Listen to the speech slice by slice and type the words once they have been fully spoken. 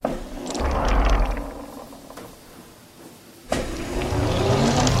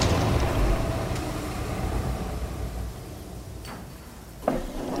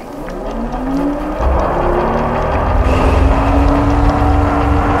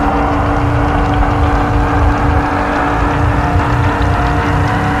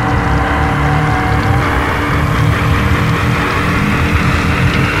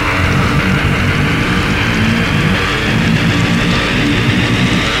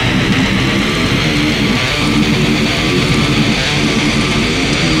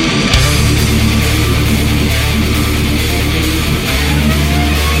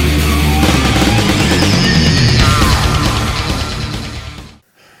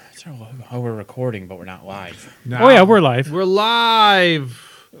So how we're recording, but we're not live. Now, Oh yeah, we're live. We're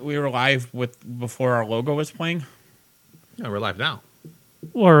live. We were live before our logo was playing. Yeah, we're live now.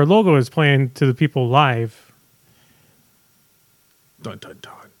 Well, our logo is playing to the people live. Dun, dun,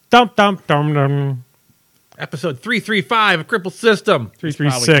 dun. Dum dum dum dum. Episode 335 of Crippled System.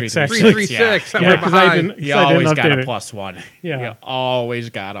 336 probably actually. 336. Yeah, We're 'cause I behind. didn't- You So I didn't always got update a it. +1. Yeah. You always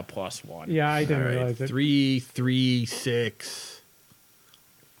got a +1. Yeah, I didn't All right, realize it. 336.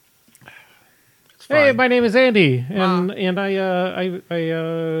 It's Hey, fine. my name is Andy, and I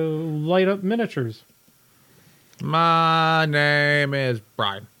light up miniatures. My name is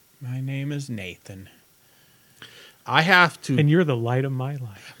Brian. My name is Nathan. I have to. And you're the light of my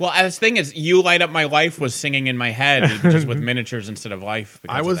life. Well, the thing is, You Light Up My Life was singing in my head just with miniatures instead of life.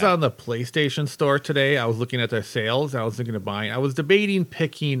 because I of was that. on the PlayStation store today. I was looking at their sales. I was thinking of buying. I was debating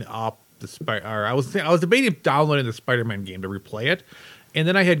picking up I was debating downloading the Spider-Man game to replay it. And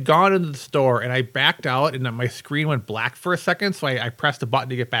then I had gone into the store and I backed out and then my screen went black for a second. So I pressed a button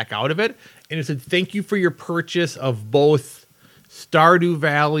to get back out of it. And it said, "Thank you for your purchase of both Stardew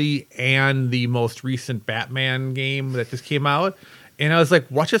Valley and the most recent Batman game that just came out." And I was like,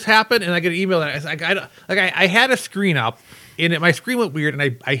 "What just happened?" And I get an email that I had a screen up, and my screen went weird,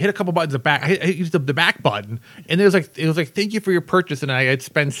 and I hit a couple buttons back. I used the back button, and it was like, "Thank you for your purchase," and I had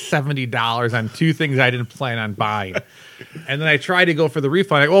spent $70 on two things I didn't plan on buying. And then I tried to go for the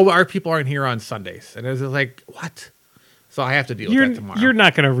refund. Like, "Oh, our people aren't here on Sundays," and I was like, "What?" So I have to deal with that tomorrow. You're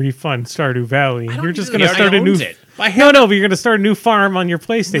not going to refund Stardew Valley. You're just need going it. to start a He new. owns it. No, but you're going to start a new farm on your Not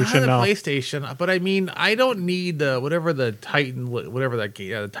PlayStation a now. PlayStation, but I mean, I don't need whatever the Titan, whatever that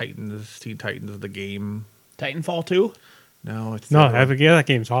game, the Titans, Teen Titans, the game. Titanfall 2? No, it's No, the other one. that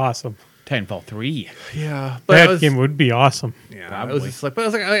game's awesome. Titanfall 3. Yeah, but I That was, game would be awesome. yeah, Probably. it was just like,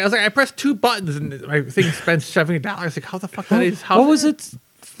 but I was like, I pressed two buttons and my thing spent $70. Like, how the fuck that is? How What was it?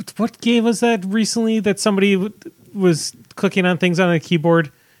 What game was that recently that somebody was clicking on things on a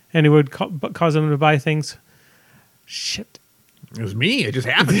keyboard and it would cause them to buy things? Shit. It was me. It just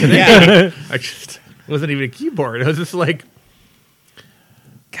happened today. It wasn't even a keyboard. It was just like,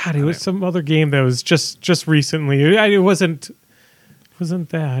 God, it was some other game that was just recently. It wasn't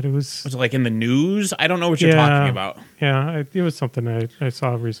that. It was Was it like in the news? I don't know what you're Yeah. talking about. yeah. It was something I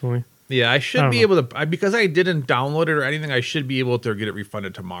saw recently. yeah, I I should don't be know. able to because I didn't download it or anything. I should be able to get it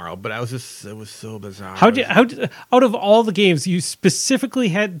refunded tomorrow. But it was so bizarre. How did out of all the games you specifically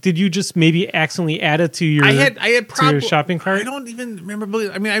did you just maybe accidentally add it to your I had to your probably shopping cart? I don't even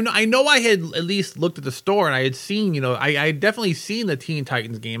remember. I mean, I know I had at least looked at the store and I had seen, I had definitely seen the Teen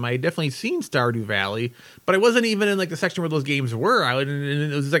Titans game. I had definitely seen Stardew Valley, but I wasn't even in like the section where those games were. And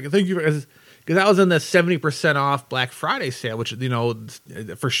it was like, thank you because I was in the 70% off Black Friday sale, which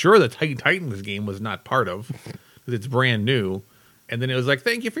for sure the Titans game was not part of because it's brand new. And then it was like,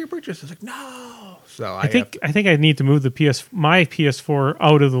 thank you for your purchase. I was like, no. So I think I need to move my PS4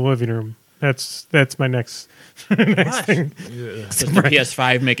 out of the living room. That's my next thing. Does the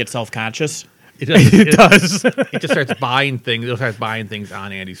PS5 make it self-conscious? It does. It does. It just starts buying things. It starts buying things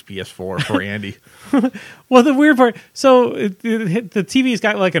on Andy's PS4 for Andy. Well, the weird part, so the TV's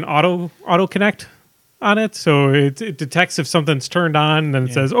got like an auto connect on it, so it detects if something's turned on, and then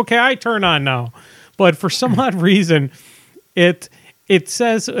it says, "Okay, I turn on now." But for some odd reason, it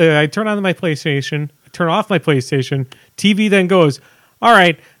says I turn on my PlayStation, I turn off my PlayStation. TV then goes, "All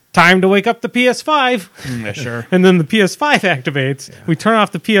right, time to wake up the PS5," Yeah, sure. and then the PS5 activates. Yeah. We turn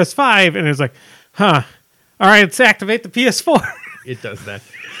off the PS5, and it's like, "Huh, all right, let's activate the PS4." It does that.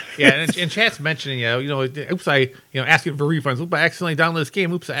 Yeah, and chat's mentioning, oops, asking for refunds. Oops, I accidentally downloaded this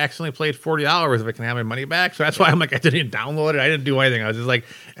game. Oops, I accidentally played $40. If I can have my money back. So that's why I'm like, I didn't download it. I didn't do anything. I was just like,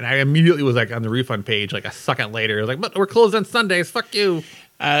 and I immediately was like on the refund page like a second later. I was like, but we're closed on Sundays. Fuck you.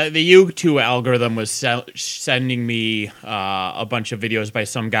 The YouTube algorithm was sending me a bunch of videos by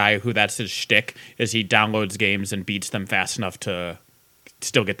some guy who that's his shtick, is he downloads games and beats them fast enough to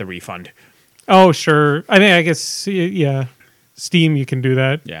still get the refund. Oh, sure. I mean, I guess, yeah. Steam, you can do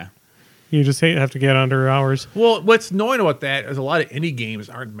that. Yeah. You just have to get under hours. Well, what's annoying about that is a lot of indie games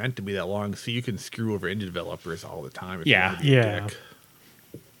aren't meant to be that long, so you can screw over indie developers all the time. If you Yeah. want to be a Yeah. dick.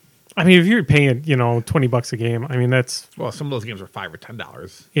 I mean, if you're paying, $20 a game, I mean, that's, Well, some of those games are $5 or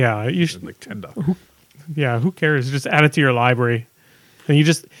 $10. yeah, you It's should, like $10. yeah, who cares? Just add it to your library. And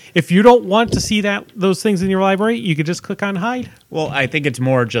if you don't want to see those things in your library, you could just click on hide. Well, I think it's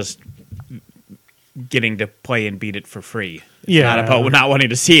more just getting to play and beat it for free. It's Yeah. not about not wanting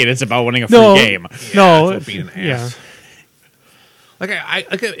to see it. It's about winning a free No, game. no, that's what being an yeah. ass. Like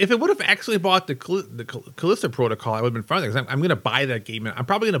if it would have actually bought the Callisto Protocol, I would have been fine because I'm going to buy that game. And I'm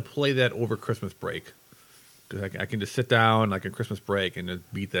probably going to play that over Christmas break. because I can just sit down like a Christmas break and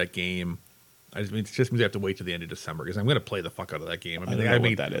just beat that game. It just means I have to wait till the end of December because I'm going to play the fuck out of that game. I don't know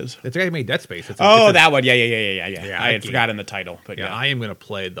what that is. It's the guy who made Dead Space. That one. Yeah. Yeah, I had that forgotten the title, but yeah, yeah. I am going to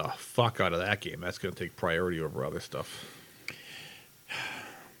play the fuck out of that game. That's going to take priority over other stuff.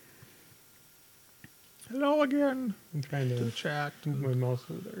 Hello again. I'm trying to Chat. move my mouse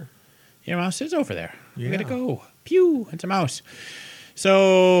over there. Your mouse is over there. Yeah. We gotta go. Pew! It's a mouse.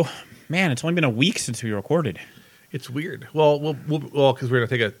 So, man, it's only been a week since we recorded. It's weird. Well, because we're going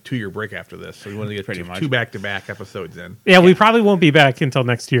to take a 2-year break after this, so we want to get Pretty much. two back-to-back episodes in. Yeah, we probably won't be back until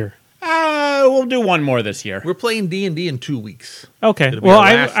next year. We'll do one more this year. We're playing D&D in 2 weeks. Okay. It'll be Well,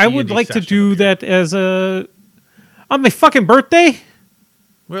 our last I would D&D like to session do of the year. that as a on my fucking birthday.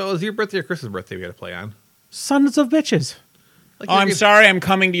 Well, is your birthday or Chris's birthday we got to play on? Sons of bitches. Like Oh, I'm sorry. I'm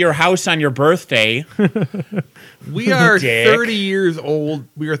coming to your house on your birthday. We are Dick. 30 years old.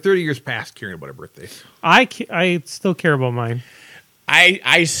 We are 30 years past caring about our birthdays. I still care about mine.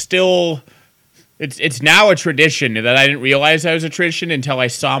 I still. It's now a tradition that I didn't realize that was a tradition until I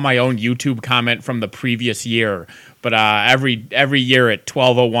saw my own YouTube comment from the previous year. But every year at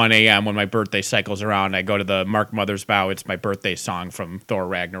 12:01 a.m. when my birthday cycles around, I go to the Mark Mothersbaugh It's My Birthday song from Thor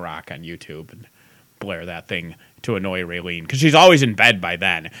Ragnarok on YouTube and blare that thing to annoy Raylene because she's always in bed by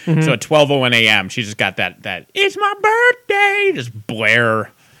then. So at 12:01 a.m. she's just got that it's my birthday just blare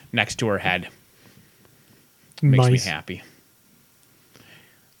next to her head. Makes me Nice. happy.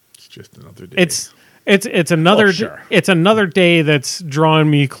 It's just another day. It's another Oh, sure. it's another day that's drawing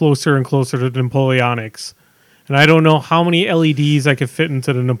me closer and closer to Napoleonics, and I don't know how many LEDs I could fit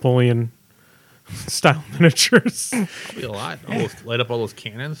into the Napoleon style miniatures. Probably a lot. Light up all those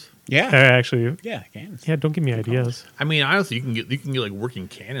cannons. Yeah. Actually, Yeah, cans. yeah, don't give me ideas. I mean, honestly, you can get like working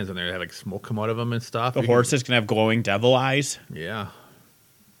cannons in there that have like smoke come out of them and stuff. The You can- horses can have glowing devil eyes. Yeah.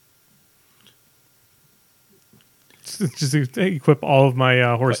 Just equip all of my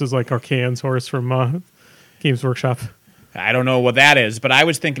horses like Arcan's horse from Games Workshop. I don't know what that is, but I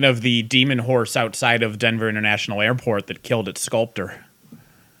was thinking of the demon horse outside of Denver International Airport that killed its sculptor.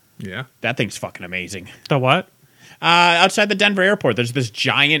 Yeah. That thing's fucking amazing. The what? Outside the Denver airport, there's this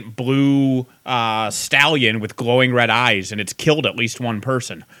giant blue stallion with glowing red eyes, and it's killed at least one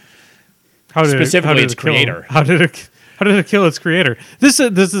person. How did Specifically its it kill him? creator. How did it kill its creator? This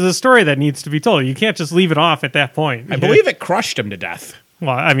is a story that needs to be told. You can't just leave it off at that point. I believe it crushed him to death. Well,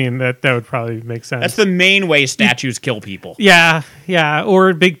 I mean that would probably make sense. That's the main way statues kill people. yeah,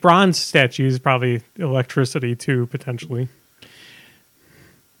 or big bronze statues, probably electricity too, potentially.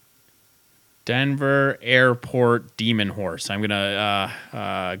 Denver Airport demon horse. I'm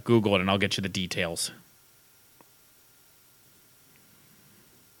gonna Google it and I'll get you the details.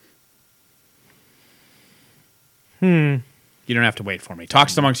 You don't have to wait for me. Talk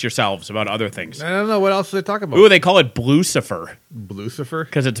amongst yourselves about other things. I don't know what else they talk about. Ooh, they call it Blucifer Lucifer.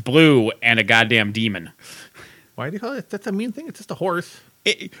 because it's blue and a goddamn demon. Why do you call it? That's a mean thing. It's just a horse.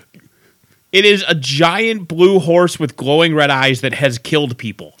 It is a giant blue horse with glowing red eyes that has killed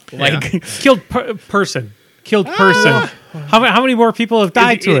people. Like, Killed person. How many more people have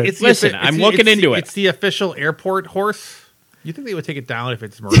died to it? It's the Listen, offi- I'm it's the- looking it's the- into it. It's the official airport horse. You think they would take it down if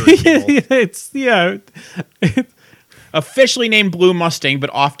it's murdering people? officially named Blue Mustang, but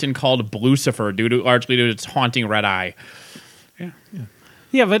often called Blucifer largely due to its haunting red eye.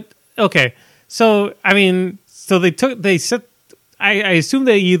 Yeah, but okay. So I mean, they said I assume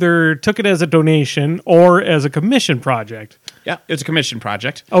they either took it as a donation or as a commission project. Yeah, it's a commission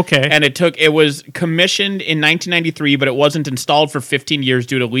project. Okay. And it was commissioned in 1993, but it wasn't installed for 15 years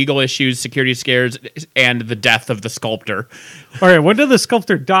due to legal issues, security scares, and the death of the sculptor. All right, when did the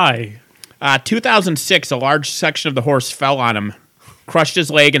sculptor die? 2006, a large section of the horse fell on him, crushed his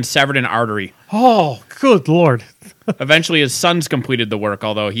leg, and severed an artery. Oh, good lord! Eventually, his sons completed the work,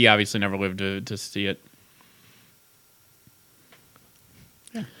 although he obviously never lived to see it.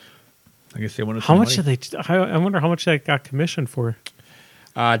 I guess they wanted How some much money. did they? I wonder how much they got commissioned for.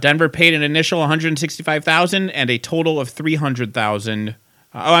 Denver paid an initial $165,000 and a total of $300,000.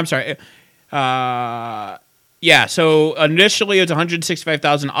 I'm sorry. Yeah, so initially it was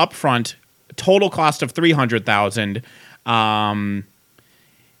 $165,000 upfront, total cost of $300,000.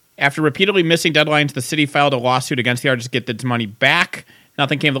 After repeatedly missing deadlines, the city filed a lawsuit against the artist to get its money back.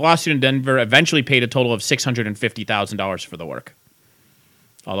 Nothing came of the lawsuit, and Denver eventually paid a total of $650,000 for the work.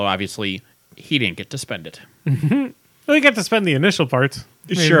 Although obviously he didn't get to spend it. Well, you got to spend the initial part.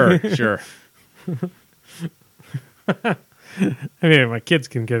 Sure. I mean, my kids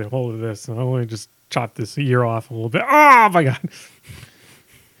can get a hold of this. So I'll only just chop this year off a little bit. Oh my god!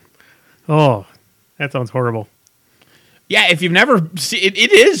 Oh, that sounds horrible. Yeah, if you've never seen it,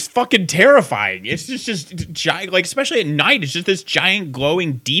 it is fucking terrifying. It's just giant, like especially at night. It's just this giant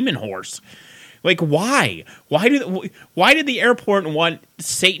glowing demon horse. Like why? Why did the airport want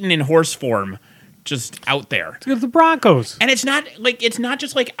Satan in horse form just out there? It's the Broncos. And it's not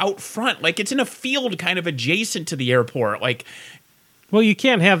just like out front. Like it's in a field kind of adjacent to the airport. Like Well, you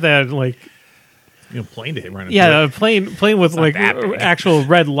can't have that like plane to hit running. a plane with like that big. actual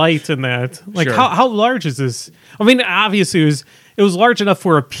red lights and that. Like Sure. how large is this? I mean, obviously it was large enough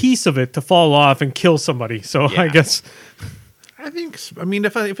for a piece of it to fall off and kill somebody. So I Yeah. guess I think. I mean,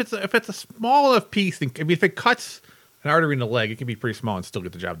 if it's a small enough piece, if it cuts an artery in the leg, it can be pretty small and still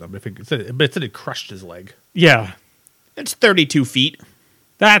get the job done. But if it crushed his leg. yeah, it's 32 feet.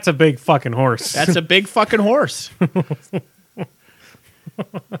 that's a big fucking horse. That's a big fucking horse.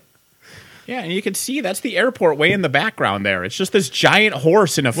 Yeah, and you can see that's the airport way in the background there. It's just this giant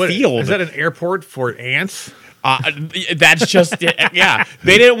horse in a field. Is that an airport for ants? That's just yeah.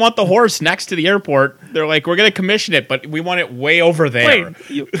 They didn't want the horse next to the airport. They're like, we're gonna commission it, but we want it way over there.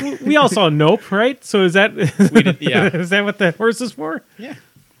 Wait, we all saw Nope, right? So is that yeah. is that what the horse is for? Yeah.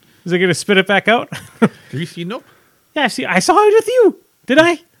 Is it going to spit it back out? Have you seen Nope? Yeah, see, I saw it with you. Did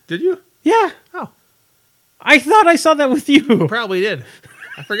I? Did you? Yeah. Oh, I thought I saw that with you. probably did.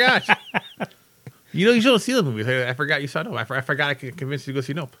 I forgot. You should see the movie. I forgot you saw Nope. I forgot I could convince you to go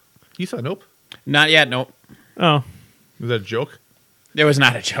see Nope. You saw Nope? Not yet. No, Oh. Was that a joke? it was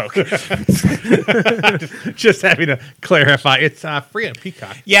not a joke. Just having to clarify. It's free on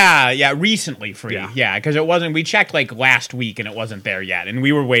Peacock. Yeah, recently free. Yeah. Yeah, because it wasn't. We checked like last week and it wasn't there yet, and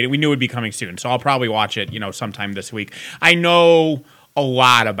we were waiting. We knew it'd be coming soon, so I'll probably watch it. Sometime this week. I know a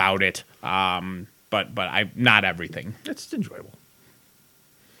lot about it, but I not everything. It's enjoyable.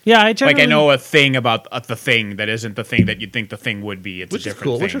 Yeah, I Like generally I know a thing about the thing that isn't the thing that you'd think the thing would be. It's Which a is different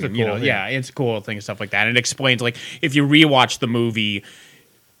cool, thing. which is a and, cool thing. Yeah, it's a cool thing and stuff like that. And it explains like if you rewatch the movie,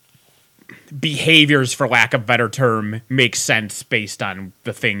 behaviors, for lack of a better term, make sense based on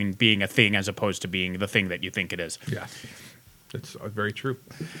the thing being a thing as opposed to being the thing that you think it is. Yeah, it's very true.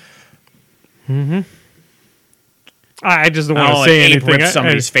 I just don't Oh, want to say and Ape anything. rips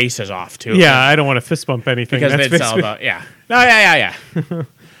somebody's faces off too. Yeah, I don't want to fist bump anything. because That's it's all basically- about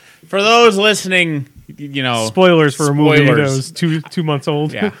yeah. For those listening, spoilers for a movie that spoilers. was two months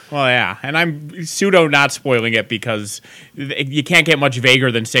old. Yeah, well, yeah, and I'm pseudo not spoiling it because you can't get much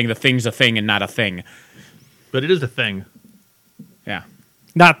vaguer than saying the thing's a thing and not a thing. But it is a thing. Yeah,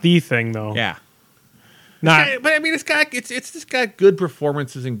 Not the thing though. yeah. Not Yeah, but I mean, it's just got good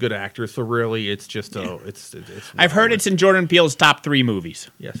performances and good actors. So really, it's just it's. I've heard it's in Jordan Peele's top 3 movies.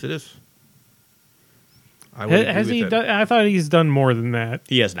 Yes, it is. I would has agree he with that. done? I thought he's done more than that.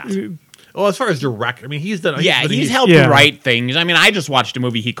 He has not. Well, as far as direct, I mean, he's done. Yeah, but he's helped Yeah. write things. I mean, I just watched a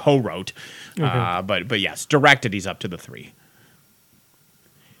movie he co-wrote, Okay. but yes, directed. He's up to the 3.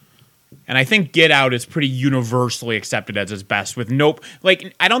 And I think Get Out is pretty universally accepted as his best. With Nope,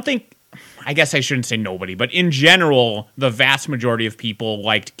 like I don't think. I guess I shouldn't say nobody, but in general, the vast majority of people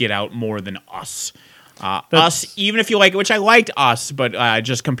liked Get Out more than Us. Us, even if you like it, which I liked Us, but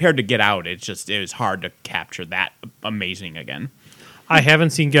just compared to Get Out, it was hard to capture that amazing again. I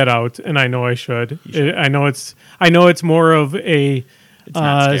haven't seen Get Out, and I know I should. I know it's more of a. It's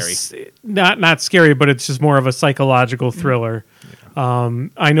not scary. Not scary, but it's just more of a psychological thriller.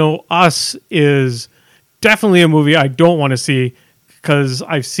 I know Us is definitely a movie I don't want to see because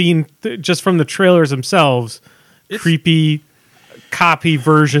I've seen just from the trailers themselves creepy copy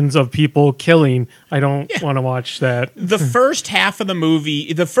versions of people killing. I don't want to watch that. The first half of the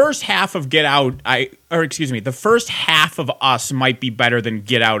movie, the first half of Get Out, the first half of Us might be better than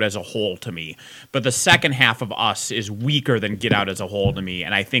Get Out as a whole to me. But the second half of Us is weaker than Get Out as a whole to me.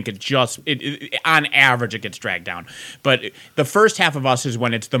 And I think on average, it gets dragged down. But the first half of Us is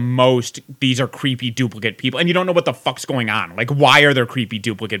when it's the most, these are creepy duplicate people. And you don't know what the fuck's going on. Like, why are there creepy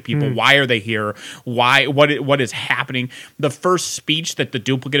duplicate people? Why are they here? What is happening? The first speech that the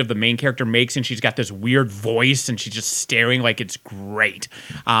duplicate of the main character makes, and she's got this weird voice and she's just staring like it's great.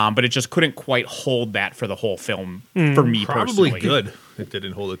 But it just couldn't quite hold that for the whole film for me probably personally. good. It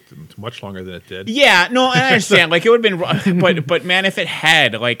didn't hold it much longer than it did. Yeah, no, I understand. Like it would have been, but man, if it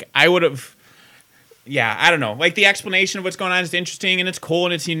had, like, I would have. Yeah, I don't know. Like the explanation of what's going on is interesting and it's cool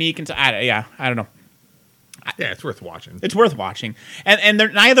and it's unique and I don't know. Yeah, it's worth watching. It's worth watching, and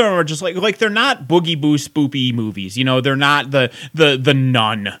they're neither of them are just like they're not boogie boo spoopy movies. You know, they're not the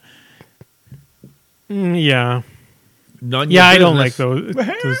Nun. Yeah. None. Yeah, I don't like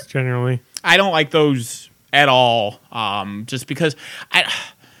those generally. I don't like those at all. Just because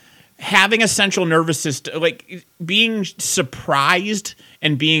having a central nervous system, like being surprised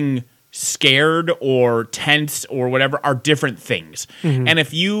and being scared or tense or whatever are different things. And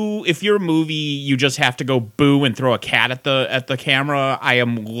if your movie you just have to go boo and throw a cat at the camera, I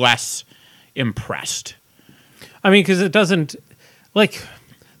am less impressed. I mean, because it doesn't like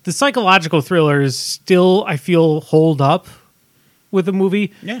the psychological thrillers still I feel hold up with a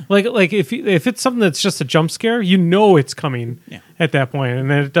movie. Yeah. Like if it's something that's just a jump scare, you know it's coming at that point, and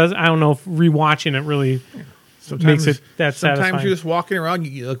then it does. I don't know if rewatching it really makes it that satisfying. Sometimes you're just walking around,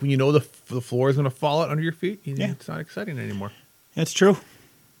 like when you know the floor is going to fall out under your feet. It's not exciting anymore. It's true.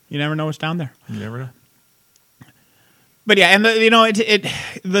 You never know what's down there. You never know. But yeah, and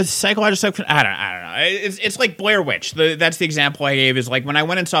the psychological stuff. I don't know. It's like Blair Witch. That's the example I gave. Is like when I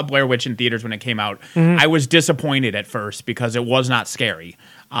went and saw Blair Witch in theaters when it came out. I was disappointed at first because it was not scary.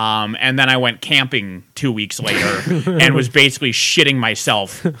 And then I went camping 2 weeks later and was basically shitting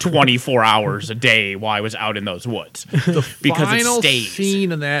myself 24 hours a day while I was out in those woods. The because final it stays.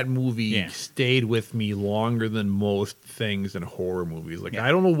 scene in that movie stayed with me longer than most things in horror movies. Like I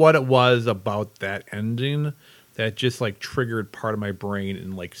don't know what it was about that ending that just like triggered part of my brain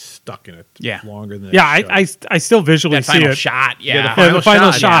and like stuck in it longer than I still visually that see final it. shot. The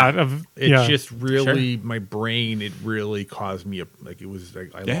final shot of it just really my brain. It really caused me it was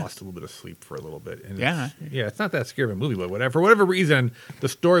like I lost a little bit of sleep for a little bit. And it's not that scary of a movie, but whatever. For whatever reason, the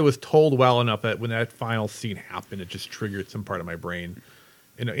story was told well enough that when that final scene happened, it just triggered some part of my brain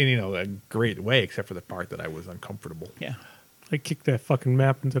in a great way, except for the part that I was uncomfortable. Yeah, I kicked that fucking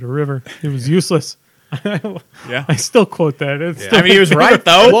map into the river. It was useless. Yeah, I still quote that. I mean, he was right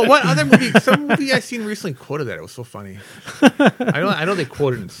though. Well, what other movie? Some movie I seen recently quoted that. It was so funny. I know they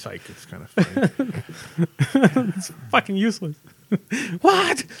quoted in Psych. It's kind of funny. It's fucking useless.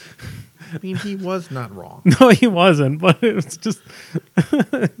 What? I mean, he was not wrong. No, he wasn't. But it was just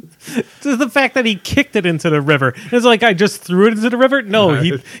the fact that he kicked it into the river. It's like I just threw it into the river. No,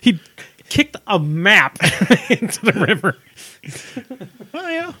 he kicked a map into the river. Oh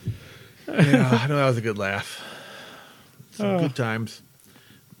yeah. Yeah, I know that was a good laugh. Some good times.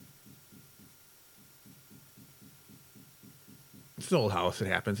 It's an old house. It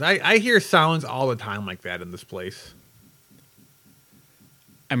happens. I hear sounds all the time like that in this place.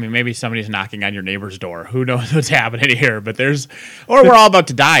 I mean, maybe somebody's knocking on your neighbor's door. Who knows what's happening here? But or we're all about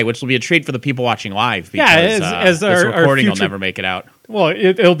to die, which will be a treat for the people watching live. Because, as this our recording will future- never make it out. Well,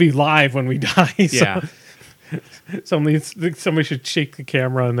 it'll be live when we die. So Yeah. somebody should shake the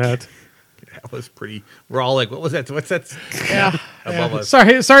camera on that. That was pretty. We're all like, "What was that? What's that?" Above us.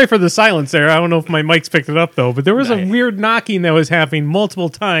 Sorry for the silence there. I don't know if my mic's picked it up though, but there was a weird knocking that was happening multiple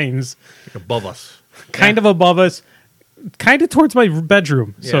times, Like above us. kind of above us, kind of towards my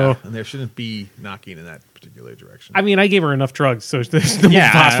bedroom. Yeah, So and there shouldn't be knocking in that particular direction. I mean, I gave her enough drugs, so there's no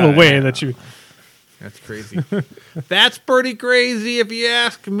possible way that you. That's crazy. That's pretty crazy, if you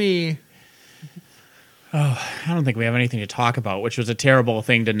ask me. I don't think we have anything to talk about, which was a terrible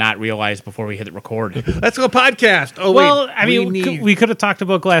thing to not realize before we hit record. Let's go podcast. Oh, Well, wait, I mean, we could have talked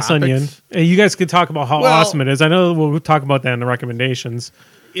about Glass topics. Onion. You guys could talk about how awesome it is. I know we'll talk about that in the recommendations.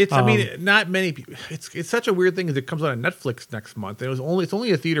 It's. I mean, not many people. It's such a weird thing because it comes out on Netflix next month. It's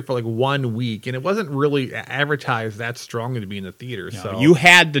only a theater for like 1 week, and it wasn't really advertised that strongly to be in the theater. So You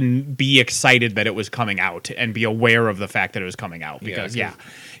had to be excited that it was coming out and be aware of the fact that it was coming out because, Yeah,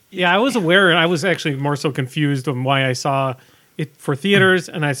 I was aware, and I was actually more so confused on why I saw it for theaters,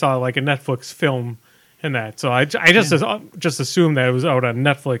 and I saw like a Netflix film and that. So I just assumed that it was out on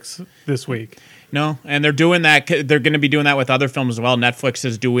Netflix this week. No, and they're doing that. They're going to be doing that with other films as well. Netflix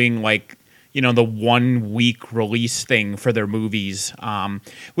is doing like, the 1 week release thing for their movies,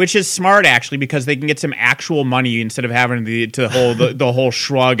 which is smart actually because they can get some actual money instead of having to hold the whole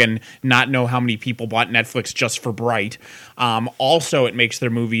shrug and not know how many people bought Netflix just for Bright. Also, it makes their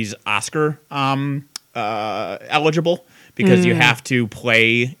movies Oscar eligible because you have to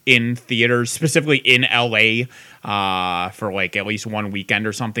play in theaters, specifically in LA. For like at least 1 weekend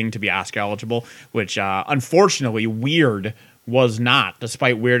or something to be Oscar eligible, which unfortunately Weird was not,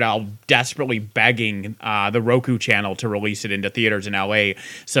 despite Weird Al desperately begging the Roku channel to release it into theaters in LA.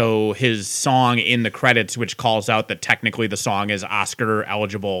 So his song in the credits, which calls out that technically the song is Oscar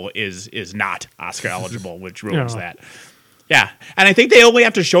eligible, is not Oscar eligible, which ruins that. Yeah, and I think they only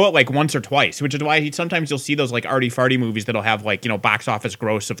have to show it like once or twice, which is why sometimes you'll see those like arty-farty movies that'll have like, box office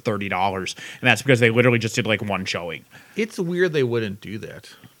gross of $30, and that's because they literally just did like one showing. it's weird they wouldn't do that.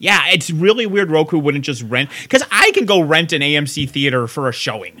 Yeah, it's really weird Roku wouldn't just rent, because I can go rent an AMC theater for a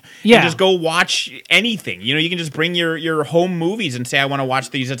showing. Yeah. And just go watch anything. You can just bring your home movies and say, I want to watch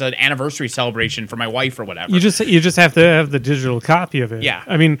these as an anniversary celebration for my wife or whatever. You just have to have the digital copy of it. Yeah.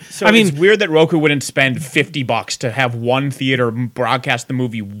 I mean, So it's weird that Roku wouldn't spend $50 to have one theater broadcast the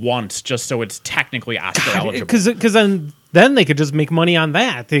movie once just so it's technically Oscar eligible. Because then they could just make money on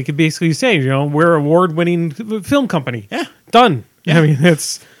that. They could basically say, we're an award-winning film company. Yeah. Done. Yeah. I mean, that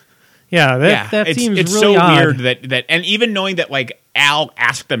seems it's really so odd. weird that and even knowing that like Al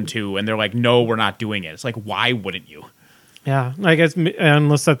asked them to and they're like, no, we're not doing it. It's like, why wouldn't you? Yeah, I guess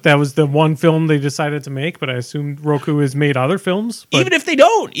unless that was the one film they decided to make, but I assume Roku has made other films. But Even if they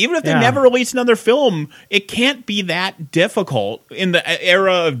don't, even if they Yeah. never release another film, it can't be that difficult in the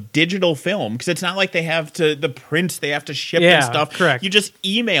era of digital film because it's not like they have the prints they have to ship and Yeah, stuff. correct. You just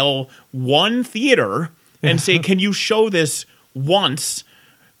email one theater and say, can you show this once?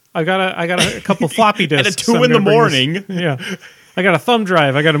 I got a couple floppy disks At 2 I'm in the gonna bring this- morning. Yeah, I got a thumb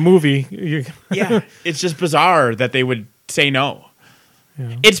drive. I got a movie. Yeah, it's just bizarre that they would say no.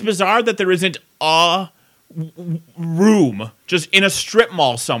 Yeah. It's bizarre that there isn't a room just in a strip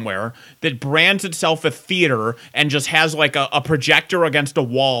mall somewhere that brands itself a theater and just has like a projector against a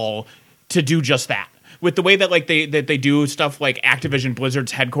wall to do just that. With the way that like they do stuff like Activision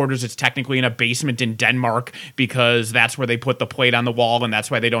Blizzard's headquarters, it's technically in a basement in Denmark because that's where they put the plate on the wall and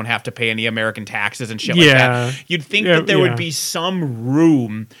that's why they don't have to pay any American taxes and shit like Yeah. that. You'd think Yeah, that there yeah. would be some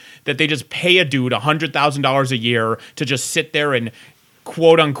room that they just pay a dude $100,000 a year to just sit there and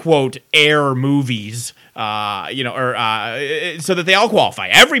quote unquote air movies, so that they all qualify.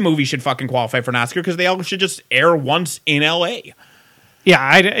 Every movie should fucking qualify for an Oscar because they all should just air once in LA.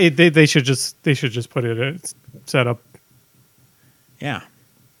 Yeah, they should just put it set up. Yeah.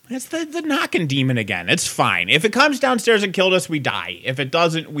 It's the knocking demon again. It's fine. If it comes downstairs and killed us, we die. If it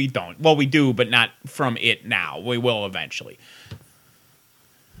doesn't, we don't. Well, we do, but not from it now. We will eventually.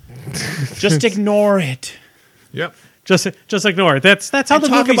 Just ignore it. Yep. Just ignore it. That's how And the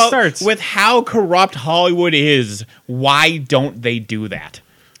talk movie about starts. with how corrupt Hollywood is. Why don't they do that?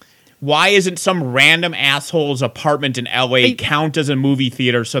 Why isn't some random asshole's apartment in LA count as a movie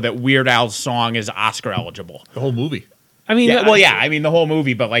theater so that Weird Al's song is Oscar eligible? The whole movie. I mean, The whole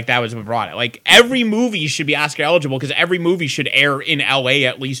movie, but like that was what brought it. Like every movie should be Oscar eligible because every movie should air in LA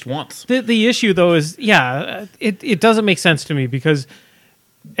at least once. The issue though is, it doesn't make sense to me because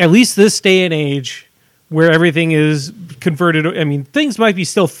at least this day and age where everything is converted, I mean, things might be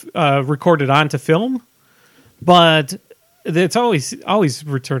still recorded onto film, but it's always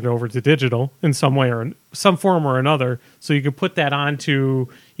returned over to digital in some way or some form or another. So you can put that onto,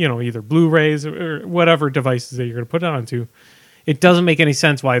 either Blu-rays or whatever devices that you're going to put it onto. It doesn't make any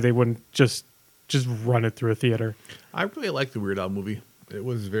sense why they wouldn't just run it through a theater. I really liked the Weird Al movie. It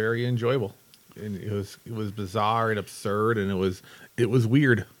was very enjoyable. And it was bizarre and absurd, and it was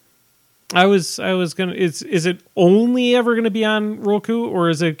weird. I was gonna. Is it only ever gonna be on Roku, or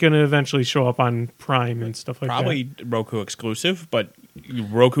is it gonna eventually show up on Prime and stuff like Probably Roku exclusive, but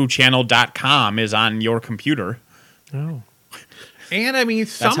RokuChannel.com is on your computer. that? Oh, And I mean,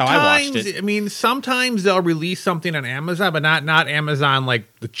 how I watched sometimes, sometimes they'll release something on Amazon, but not Amazon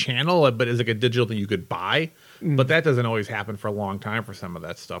like the channel, but as like a digital thing you could buy. But that doesn't always happen for a long time for some of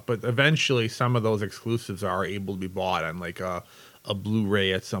that stuff. But eventually, some of those exclusives are able to be bought on like a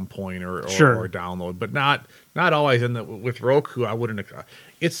Blu-ray at some point or download, but not always. And with Roku, I wouldn't.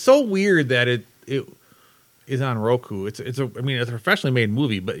 It's so weird that it is on Roku. It's a professionally made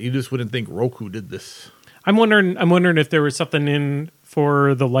movie, but you just wouldn't think Roku did this. I'm wondering if there was something in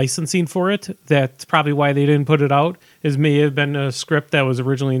for the licensing for it. That's probably why they didn't put it out. It may have been a script that was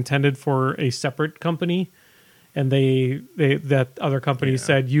originally intended for a separate company, and they that other company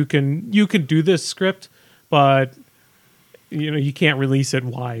said you can do this script, but you can't release it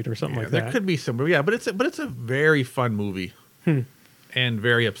wide or something like that. There could be some, but it's a very fun movie and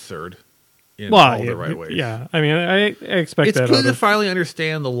very absurd in all the right ways. Yeah, I mean, I expect It's that. good to finally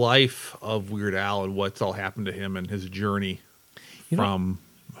understand the life of Weird Al and what's all happened to him and his journey from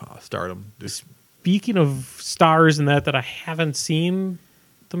stardom. Speaking of stars and that I haven't seen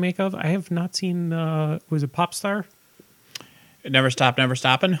the make of, I have not seen. Was it Pop Star? Never Stop, Never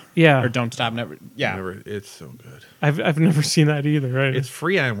Stopping? Yeah. Or Don't Stop, Never... Yeah. It's so good. I've never seen that either. Right? It's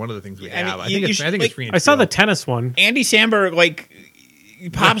free on one of the things we have. mean, I think it's free. In I saw the Field. tennis one. Andy Samberg, like,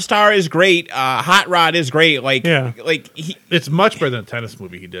 Pop Star is great. Hot Rod is great. Like, Yeah. It's much better than the tennis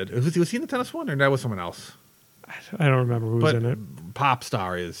movie he did. Was he in the tennis one, or that was someone else? I don't remember who was But in it. Pop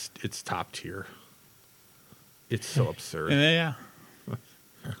Star it's top tier. It's so absurd. yeah.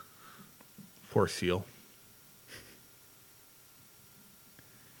 Poor Seal.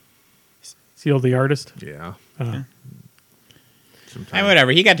 Seal the artist. Yeah. Uh, Sometimes And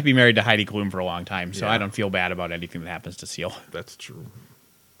whatever. He got to be married to Heidi Klum for a long time, so Yeah. I don't feel bad about anything that happens to Seal. that's true.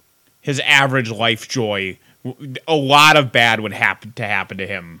 His average life joy, a lot of bad would happen to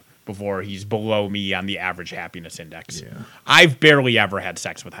him before he's below me on the average happiness index. Yeah. I've barely ever had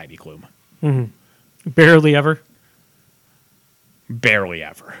sex with Heidi Klum. Barely ever. Barely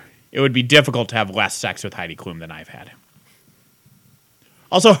ever. It would be difficult to have less sex with Heidi Klum than I've had.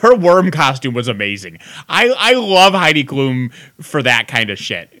 Also, her worm costume was amazing. I love Heidi Klum for that kind of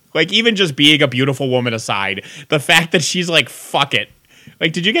shit. Like, even just being a beautiful woman aside, the fact that she's like, fuck it.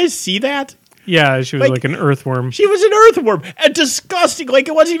 Like, did you guys see that? Yeah, she was like an earthworm. She was an earthworm. And disgusting. Like,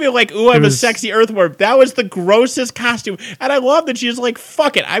 it wasn't even like, ooh, I'm a sexy earthworm. That was the grossest costume. And I love that she's like,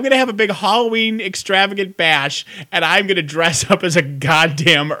 fuck it. I'm going to have a big Halloween extravagant bash, and I'm going to dress up as a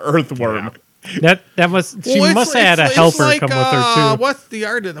goddamn earthworm. Yeah. That must she must have had a helper come with her too. What's the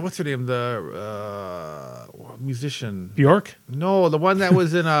artist? What's her name? The musician. Bjork? No, the one that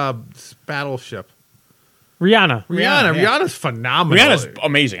was in a battleship. Rihanna. Rihanna's phenomenal. Rihanna's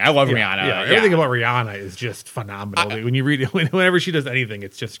amazing. I love Rihanna. Yeah, everything about Rihanna is just phenomenal. When you read it, whenever she does anything,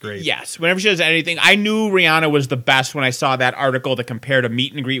 it's just great. Yes, whenever she does anything. I knew Rihanna was the best when I saw that article that compared a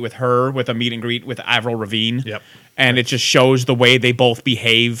meet and greet with her with a meet and greet with Avril Lavigne. Yep. And it just shows the way they both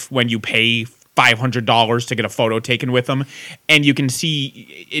behave when you pay $500 to get a photo taken with them. And you can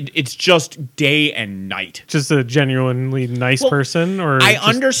see it's just day and night. Just a genuinely nice person? Or I just...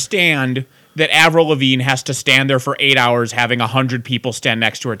 understand that Avril Lavigne has to stand there for 8 hours having 100 people stand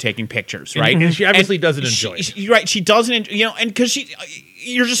next to her taking pictures, right? And she obviously doesn't enjoy it. Right, she doesn't, and because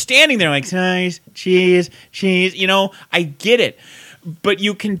you're just standing there like, nice, cheese, I get it. But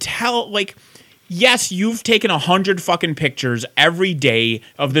you can tell, like, yes, you've taken 100 fucking pictures every day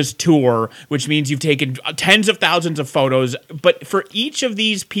of this tour, which means you've taken tens of thousands of photos, but for each of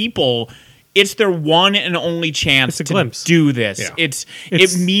these people, it's their one and only chance to glimpse. Do this. Yeah.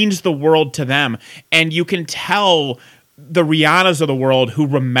 It means the world to them. And you can tell the Rihannas of the world who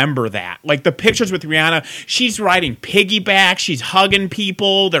remember that. Like the pictures with Rihanna, she's riding piggyback, she's hugging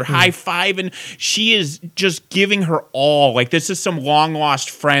people, they're high-fiving. She is just giving her all. Like this is some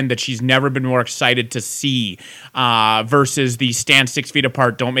long-lost friend that she's never been more excited to see versus the stand 6 feet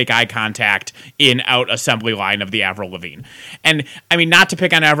apart, don't make eye contact in out assembly line of the Avril Lavigne. And I mean, not to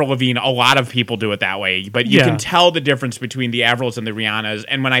pick on Avril Lavigne, a lot of people do it that way, but you can tell the difference between the Avrils and the Rihannas.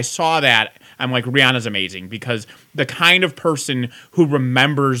 And when I saw that, I'm like, Rihanna's amazing because the kind of person who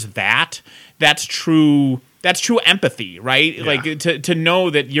remembers that's true empathy, right? Yeah. Like to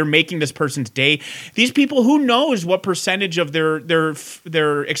know that you're making this person's day. These people, who knows what percentage of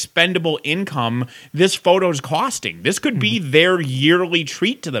their expendable income this photo is costing. This could be their yearly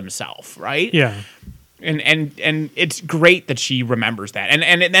treat to themselves, right? Yeah. And it's great that she remembers that.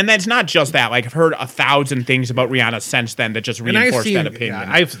 And that's not just that. Like I've heard 1,000 things about Rihanna since then that just reinforce that opinion.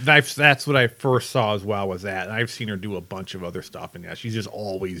 Yeah, that's what I first saw as well was that. And I've seen her do a bunch of other stuff, and yeah, she's just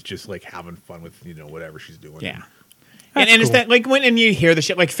always just like having fun with whatever she's doing. Yeah. That's And cool. it's that like when you hear the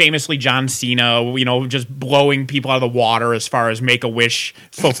shit like famously John Cena, just blowing people out of the water as far as Make-A-Wish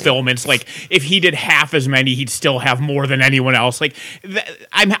fulfillments. Like if he did half as many, he'd still have more than anyone else. Like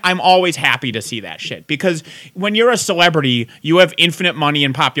I'm always happy to see that shit because when you're a celebrity, you have infinite money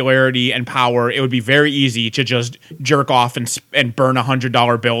and popularity and power. It would be very easy to just jerk off and burn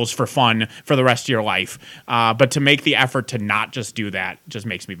 $100 bills for fun for the rest of your life. But to make the effort to not just do that just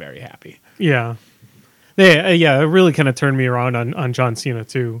makes me very happy. Yeah. Yeah, it really kind of turned me around on John Cena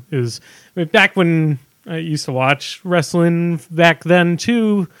too. Back when I used to watch wrestling back then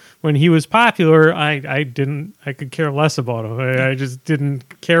too, when he was popular, I could care less about him. I just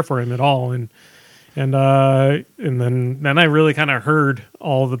didn't care for him at all. And then I really kind of heard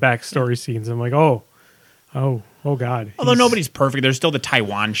all the backstory scenes. I'm like, oh God. Although nobody's perfect. There's still the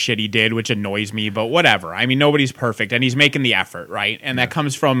Taiwan shit he did, which annoys me, but whatever. I mean, nobody's perfect, and he's making the effort, right? And that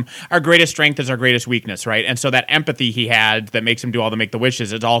comes from our greatest strength is our greatest weakness, right? And so that empathy he had that makes him do all the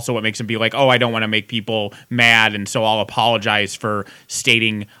Make-the-Wishes is also what makes him be like, oh, I don't want to make people mad, and so I'll apologize for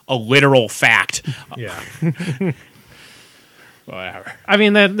stating a literal fact. Yeah. Whatever. I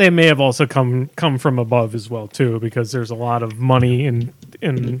mean, that they may have also come from above as well too, because there's a lot of money in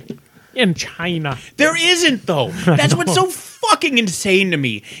China. There isn't, though. That's what's so fucking insane to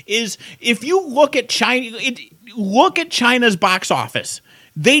me is if you look at China's box office,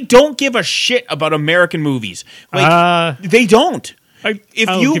 they don't give a shit about American movies. Like they don't. If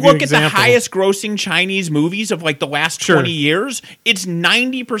you look at the highest grossing Chinese movies of like the last 20 years, it's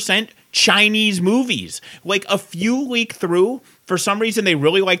 90% Chinese movies. Like a few leak through. For some reason, they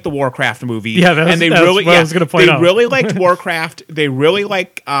really like the Warcraft movie. Yeah, that's what I was going to point out. They really liked Warcraft. They really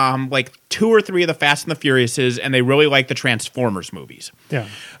like 2 or 3 of the Fast and the Furiouses, and they really like the Transformers movies. Yeah.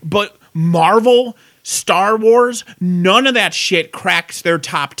 But Marvel, Star Wars, none of that shit cracks their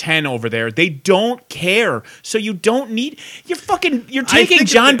top 10 over there. They don't care. So you don't need... You're taking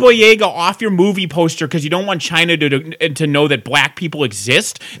John Boyega off your movie poster because you don't want China to know that black people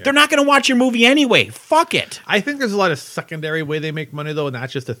exist. Yeah. They're not going to watch your movie anyway. Fuck it. I think there's a lot of secondary way they make money, though, not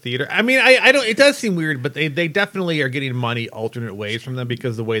just the theater. I mean, I don't... It does seem weird, but they definitely are getting money alternate ways from them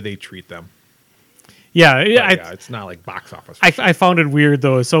because of the way they treat them. Yeah, it's not like box office. I found it weird,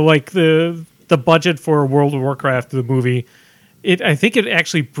 though. So, like, the budget for World of Warcraft, the movie, I think it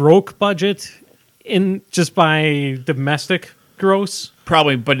actually broke budget in just by domestic gross.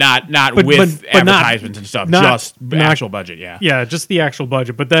 Probably, but not with advertisements and stuff. Just actual budget, yeah. Yeah, just the actual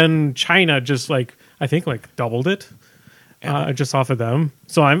budget. But then China just I think doubled it just off of them.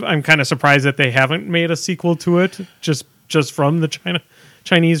 So I'm kind of surprised that they haven't made a sequel to it just from the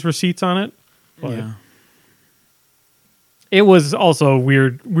Chinese receipts on it. But yeah. It was also a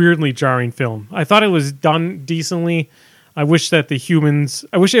weirdly jarring film. I thought it was done decently. I wish they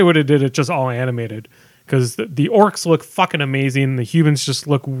would have did it just all animated because the orcs look fucking amazing. The humans just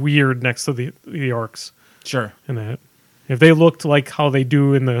look weird next to the orcs. Sure. And that if they looked like how they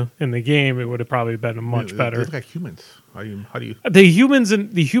do in the game, it would have probably been much better. They look like humans. How do you? The humans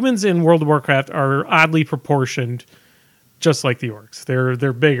in World of Warcraft are oddly proportioned, just like the orcs.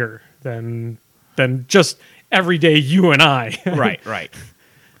 They're bigger than just everyday you and I. Right.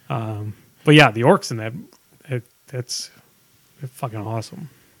 But yeah, the orcs in that's fucking awesome.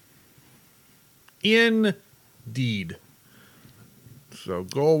 Indeed. So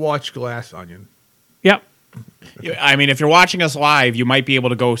go watch Glass Onion. Yep. I mean, if you're watching us live, you might be able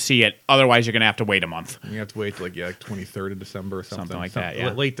to go see it. Otherwise, you're going to have to wait a month. You have to wait till like 23rd of December or something like that.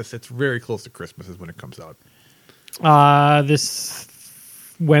 Yeah, late. It's very close to Christmas is when it comes out. This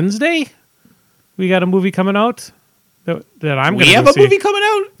Wednesday, we got a movie coming out that I'm going to. We have a movie coming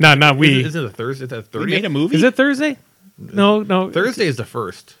out. No, not we. Is it a Thursday? Is that 30th? We made a movie. Is it Thursday? No. Thursday is the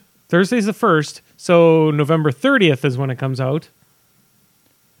first. Thursday's the first. So November 30th is when it comes out.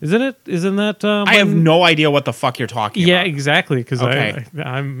 Isn't it? Isn't that? I have no idea what the fuck you're talking about. Yeah, exactly. Because okay.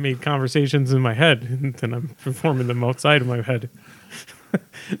 I made conversations in my head, and then I'm performing them outside of my head.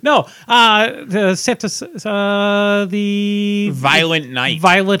 No, the Violent Night.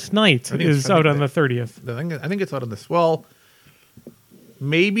 Violet Night is out on the 30th. I think it's out on this. Well,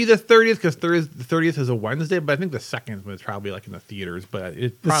 maybe the 30th because the 30th is a Wednesday, but I think the second was probably like in the theaters. But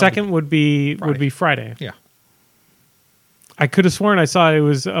the second would be Friday. Yeah. I could have sworn I saw it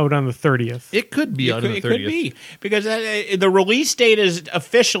was out on the 30th. It could be on the 30th. It could be, because the release date is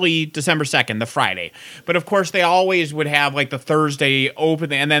officially December 2nd, the Friday. But, of course, they always would have, like, the Thursday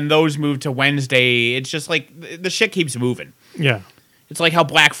open, and then those move to Wednesday. It's just, like, the shit keeps moving. Yeah. It's like how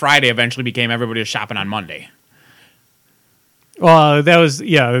Black Friday eventually became everybody was shopping on Monday. Well, that was, the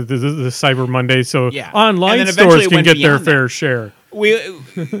Cyber Monday. So yeah. Online stores can get their fair share.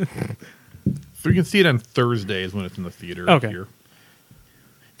 So you can see it on Thursdays when it's in the theater. Okay. Here.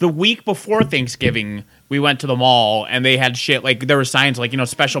 The week before Thanksgiving, we went to the mall and they had shit like there were signs like,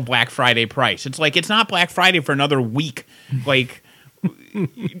 special Black Friday price. It's like it's not Black Friday for another week. Like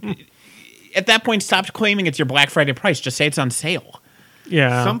at that point, stop claiming it's your Black Friday price. Just say it's on sale.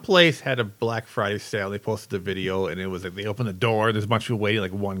 Yeah. Some place had a Black Friday sale. They posted the video and it was like they opened the door. There's a bunch of people waiting.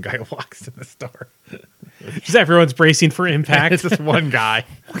 Like one guy walks in the store. Just everyone's bracing for impact. It's just one guy.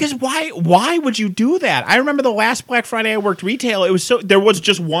 Because why would you do that? I remember the last Black Friday I worked retail. There was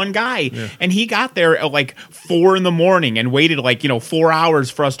just one guy, and he got there at like 4 a.m. and waited like 4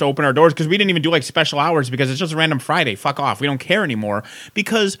 hours for us to open our doors because we didn't even do like special hours because it's just a random Friday. Fuck off. We don't care anymore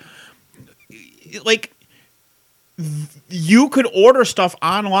because like you could order stuff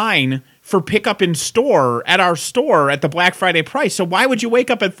online for pickup in store at our store at the Black Friday price. So why would you wake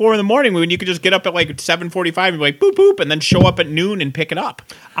up at 4 a.m. when you could just get up at like 7:45 and be like boop boop and then show up at noon and pick it up?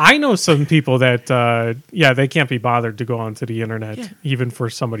 I know some people that they can't be bothered to go onto the internet even for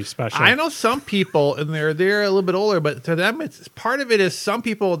somebody special. I know some people and they're a little bit older, but to them it's part of it is some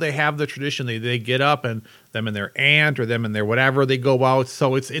people they have the tradition they get up and them and their aunt or them and their whatever they go out.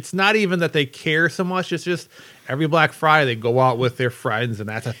 So it's not even that they care so much. It's just every Black Friday they go out with their friends and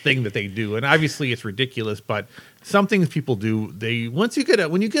that's a thing that they do. And obviously it's ridiculous, but some things people do.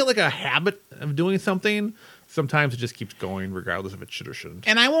 When you get like a habit of doing something, sometimes it just keeps going regardless if it should or shouldn't.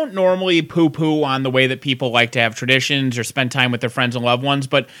 And I won't normally poo-poo on the way that people like to have traditions or spend time with their friends and loved ones,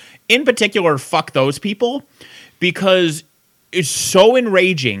 but in particular, fuck those people because it's so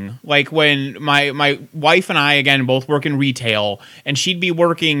enraging. Like when my wife and I, again, both work in retail, and she'd be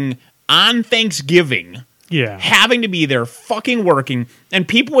working on Thanksgiving Yeah. having to be there, fucking working, and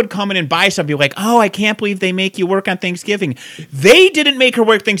people would come in and buy something like, oh, I can't believe they make you work on Thanksgiving. They didn't make her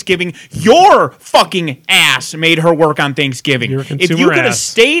work Thanksgiving. Your fucking ass made her work on Thanksgiving. Your If you consumer could have ass.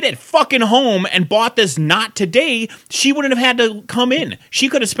 stayed at fucking home and bought this not today, she wouldn't have had to come in. She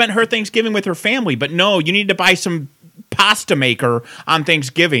could have spent her Thanksgiving with her family, but no, you need to buy some pasta maker on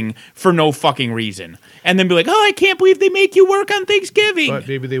Thanksgiving for no fucking reason. And then be like, oh, I can't believe they make you work on Thanksgiving. But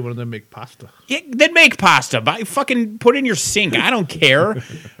maybe they wanted to make pasta. Yeah, then make pasta. Buy fucking put in your sink. I don't care.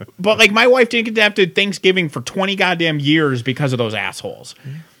 But like my wife didn't get to have to Thanksgiving for 20 goddamn years because of those assholes.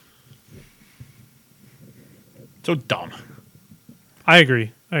 So dumb. I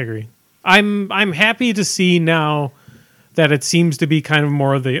agree. I'm happy to see now that it seems to be kind of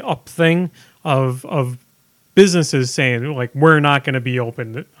more of the up thing of businesses saying like we're not going to be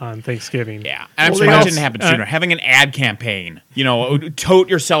open on Thanksgiving. Yeah. And I'm Well, surprised they it didn't happen sooner. Having an ad campaign, tote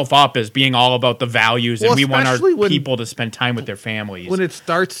yourself up as being all about the values, Well, and we want our especially when- people to spend time with their families. When it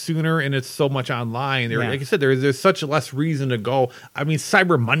starts sooner and it's so much online, Yeah. like I said, there's such less reason to go. I mean,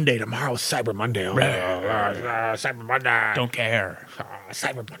 Cyber Monday tomorrow's Cyber Monday. Cyber Monday. Don't care.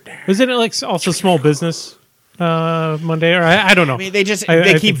 Cyber Monday. Isn't it like also small business Monday? Or I don't know. I mean, they I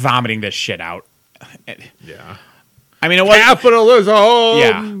keep think- vomiting this shit out. Yeah. I mean, it was Capitalism.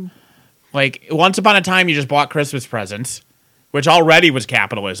 Yeah. Like, once upon a time, you just bought Christmas presents, which already was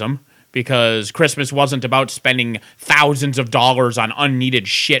capitalism, because Christmas wasn't about spending thousands of dollars on unneeded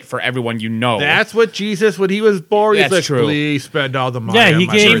shit for everyone you know. That's what Jesus, when he was born, he's That's like, true. please spend all the money. Yeah, on he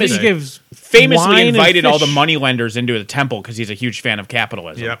my gives birthday." famously wine and invited all the fish. moneylenders into the temple because he's a huge fan of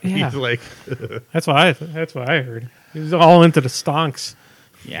capitalism. Yep. Yeah. He's like, That's what I heard. He was all into the stonks.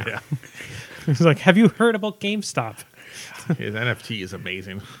 Yeah. yeah. He's like, have you heard about GameStop? His NFT is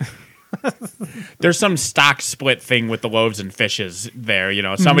amazing. There's some stock split thing with the loaves and fishes there.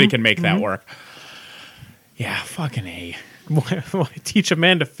 Somebody can make that work. Yeah, fucking A. Why teach a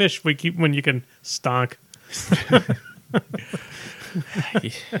man to fish when you can stonk?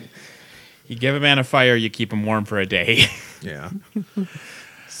 You give a man a fire, you keep him warm for a day. Yeah.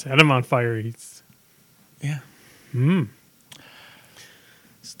 Set him on fire. He's Yeah.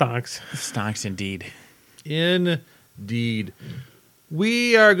 stonks. Stonks indeed. Indeed.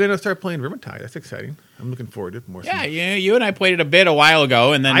 We are going to start playing Vermintide. That's exciting. I'm looking forward to it more. Yeah, you and I played it a bit a while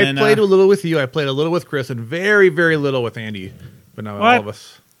ago, and then I played a little with you. I played a little with Chris, and very, very little with Andy. But now What? all of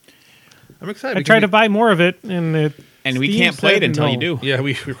us. I'm excited. I tried to buy more of it, and we Steam can't play it said until no. you do. Yeah,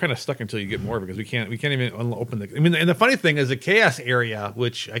 we're kind of stuck until you get more because we can't even open the. I mean, and the funny thing is the chaos area,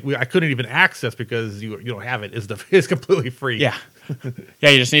 which I couldn't even access because you don't have it, is completely free. Yeah, yeah.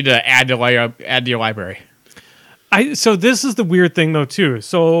 You just need to add to your library. So this is the weird thing though too.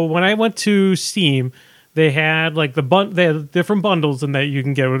 So when I went to Steam, they had like they had different bundles and that you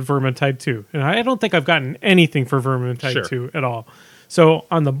can get with Vermintide 2. And I don't think I've gotten anything for Vermintide Sure. 2 at all. So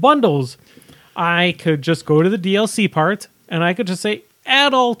on the bundles, I could just go to the DLC part and I could just say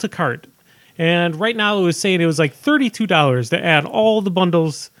add all to cart. And right now it was saying it was like $32 to add all the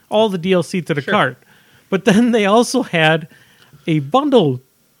bundles, all the DLC to the Sure. cart. But then they also had a bundle,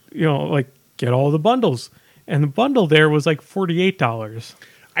 like get all the bundles. And the bundle there was like $48.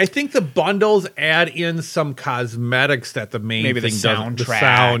 I think the bundles add in some cosmetics that the main Maybe the thing doesn't. The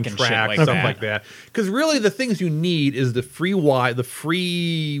soundtrack and shit soundtrack, like stuff that. like that. Because really, the things you need is the free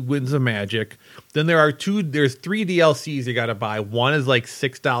Winds of Magic. Then there's 3 DLCs you got to buy. One is like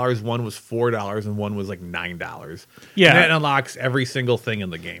 $6, one was $4, and one was like $9. Yeah. and that unlocks every single thing in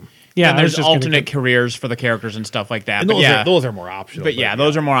the game. Yeah, and I was there's just gonna alternate get- careers for the characters and stuff like that. And But those are more optional. But yeah,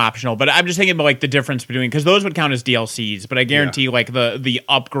 those are more optional. But I'm just thinking about like the difference between, because those would count as DLCs. But I guarantee like the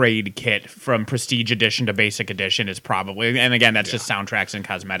upgrade kit from Prestige Edition to Basic Edition is probably, and again that's just soundtracks and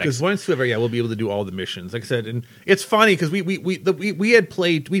cosmetics. Because once we'll be able to do all the missions. Like I said, and it's funny because we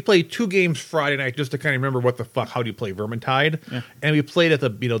played 2 games Friday night just to kind of remember what the fuck, how do you play Vermintide, and we played at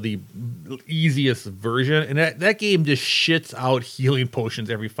the easiest version, and that game just shits out healing potions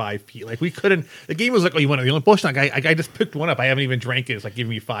every 5 feet. Like we couldn't. The game was like, oh, you want a healing potion? Like I just picked one up. I haven't even drank it. It's like, give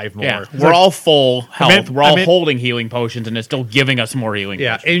me 5 more. Yeah, It's we're like- all full health. We're all meant- holding healing potions, and it's still giving us more healing.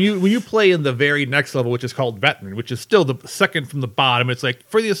 Yeah, potions. and when you play in the very next level, which is called Veteran, which is still the second from the bottom, it's like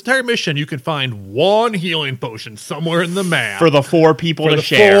for the entire mission, you can find 1 healing potion somewhere in the map for the 4 people for to the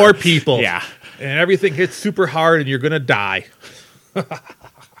share. 4 people. Yeah. And everything hits super hard and you're going to die.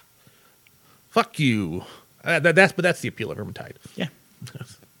 Fuck you. That's the appeal of Vermintide. Yeah.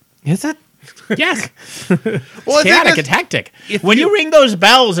 Is it? Yes. Well, Chaotic and hectic. When you ring those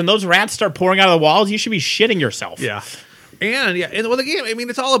bells and those rats start pouring out of the walls, you should be shitting yourself. Yeah. And the game,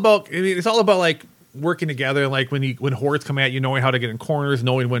 it's all about like working together, like when hordes come at you, knowing how to get in corners,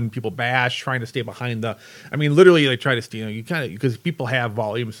 knowing when people bash, trying to stay behind literally like try to stay, you kind of, because people have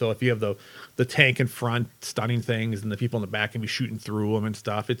volume, so if you have the tank in front stunning things and the people in the back can be shooting through them and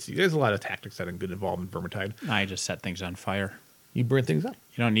stuff, there's a lot of tactics that are good involved in Vermintide. I just set things on fire. You burn things up.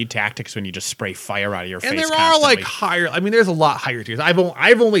 You don't need tactics when you just spray fire out of your face. And there constantly. are like higher. I mean, there's a lot higher tiers. I've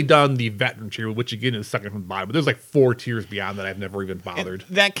only done the veteran tier, which again is second from the bottom. But there's like 4 tiers beyond that I've never even bothered.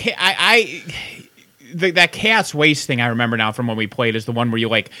 That that Chaos Waste thing I remember now from when we played is the one where you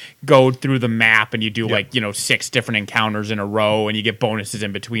like go through the map and you do 6 different encounters in a row and you get bonuses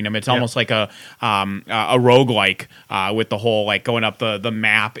in between them. It's almost like a roguelike with the whole like going up the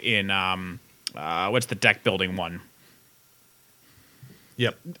map in what's the deck building one?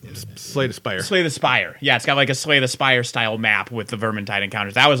 Yep, Slay the Spire. Slay the Spire. Yeah, it's got like a Slay the Spire style map with the Vermintide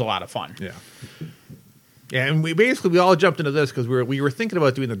encounters. That was a lot of fun. Yeah, and we all jumped into this because we were thinking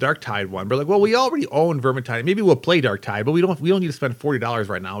about doing the Darktide one. But like, well, we already own Vermintide. Maybe we'll play Darktide, but we don't need to spend $40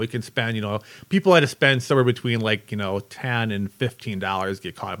 right now. We can spend, people had to spend somewhere between like $10 and $15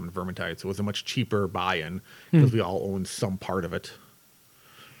 get caught up in Vermintide. So it was a much cheaper buy-in because we all own some part of it.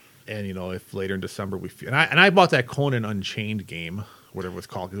 And if later in December I bought that Conan Unchained game, whatever it was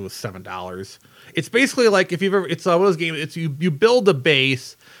called, because it was $7. It's basically like if you've ever, it's one of those games. It's you build a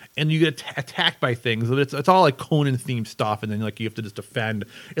base and you get attacked by things. It's all like Conan themed stuff, and then like you have to just defend.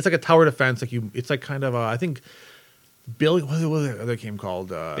 It's like a tower defense. It's like kind of I think Billion. What was the other game called?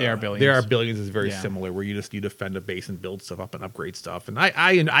 They Are Billions. They Are Billions is very similar, where you defend a base and build stuff up and upgrade stuff. And I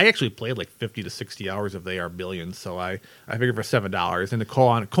actually played like 50 to 60 hours of They Are Billions, so I figured for $7. And the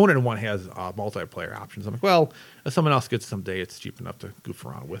Conan one has multiplayer options. I'm like, well, if someone else gets someday, it's cheap enough to goof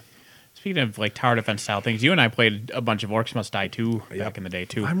around with. Speaking of like tower defense style things, you and I played a bunch of Orcs Must Die 2 back in the day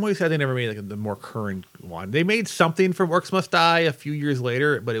too. I'm always sad they never made like the more current one. They made something from Orcs Must Die a few years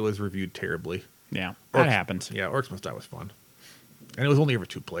later, but it was reviewed terribly. Yeah, that happens. Yeah, Orcs Must Die was fun. And it was only over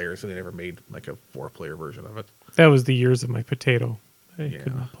 2 players, so they never made like a 4-player version of it. That was the years of my potato. I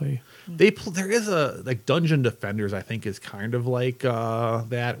could not play. There is a like Dungeon Defenders, I think, is kind of like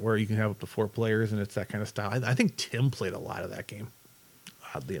that, where you can have up to 4 players, and it's that kind of style. I think Tim played a lot of that game,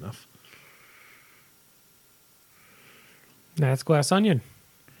 oddly enough. That's Glass Onion.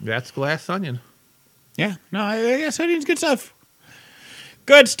 That's Glass Onion. Yeah, no, Glass Onion's good stuff.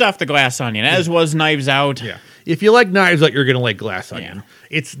 Good stuff, the Glass Onion, as was Knives Out. Yeah. If you like Knives Out, you're going to like Glass Onion. Yeah.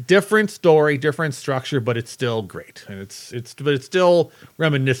 It's different story, different structure, but it's still great. And it's still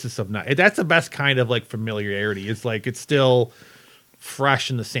reminiscent of Knives. That's the best kind of like familiarity. It's like it's still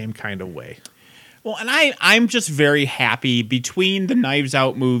fresh in the same kind of way. Well, and I'm just very happy between the Knives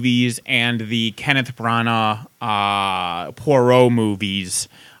Out movies and the Kenneth Branagh Poirot movies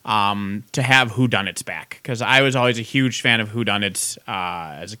to have whodunits back, because I was always a huge fan of whodunits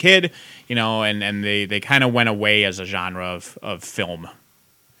as a kid, and they kind of went away as a genre of film,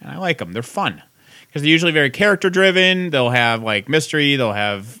 and I like them. They're fun because they're usually very character driven. They'll have like mystery, they'll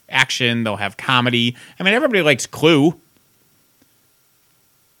have action, they'll have comedy. I mean, everybody likes Clue.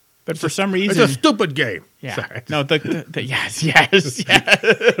 But for some reason, it's a stupid game. Yeah. Sorry. No. Yes.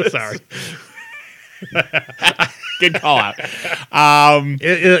 Sorry. Good call out.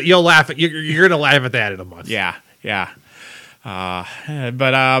 You'll laugh at you're gonna laugh at that in a month. Yeah.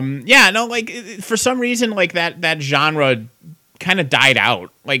 Like for some reason, like that genre kind of died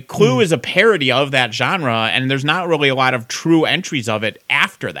out. Like Clue is a parody of that genre, and there's not really a lot of true entries of it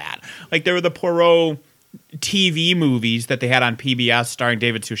after that. Like there were the Poirot TV movies that they had on PBS starring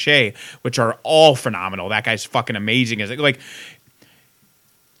David Suchet, which are all phenomenal. That guy's fucking amazing. Is like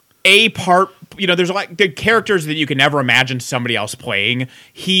a part, there's like the characters that you can never imagine somebody else playing.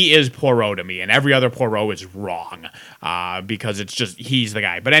 He is Poirot to me, and every other Poirot is wrong because it's just he's the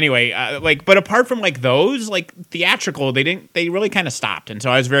guy. But anyway, but apart from like those, like theatrical, they really kind of stopped. And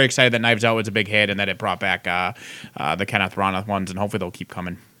so I was very excited that Knives Out was a big hit and that it brought back the Kenneth Branagh ones, and hopefully they'll keep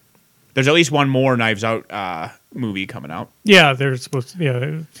coming. There's at least one more Knives Out movie coming out. Yeah, they're supposed to.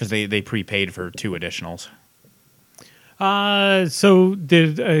 Yeah, because they prepaid for 2 additionals. So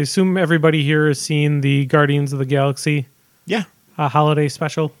I assume everybody here has seen the Guardians of the Galaxy? Yeah. Holiday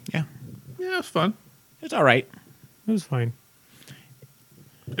special? Yeah. Yeah, it was fun. It's all right. It was fine.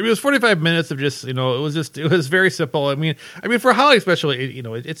 It was 45 minutes of just, it was very simple. I mean, for a holiday special,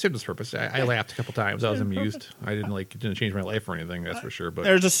 it served its purpose. I laughed a couple times. I was amused. I didn't it didn't change my life or anything, that's for sure. But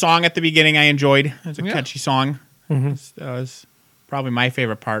there's a song at the beginning I enjoyed. It's a Yeah. catchy song. Mm-hmm. It was probably my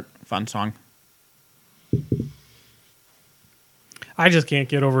favorite part. Fun song. I just can't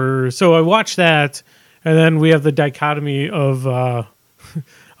get over. So I watched that, and then we have the dichotomy of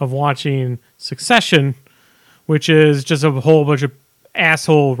of watching Succession, which is just a whole bunch of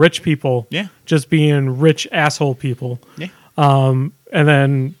asshole rich people. Yeah. Just being rich asshole people. Yeah. And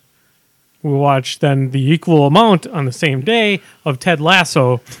then we watch then the equal amount on the same day of Ted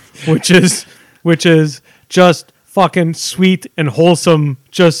Lasso, which is just fucking sweet and wholesome,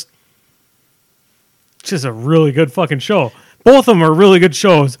 just a really good fucking show. Both of them are really good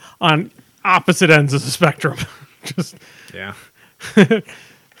shows on opposite ends of the spectrum. Just Yeah.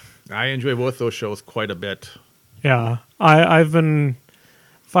 I enjoy both those shows quite a bit. yeah, I've been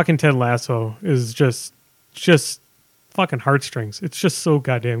fucking Ted Lasso is just fucking heartstrings. It's just so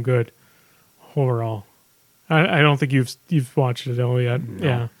goddamn good overall. I don't think you've watched it all yet. No.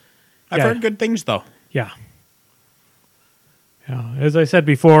 Yeah. I've Yeah. heard good things though. Yeah. Yeah. As I said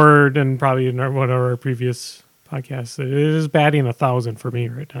before, and probably in one of our previous podcasts, it is batting 1,000 for me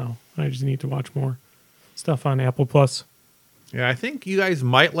right now. I just need to watch more stuff on Apple Plus. Yeah, I think you guys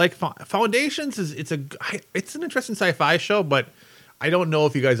might like Foundations. It's an interesting sci-fi show, but I don't know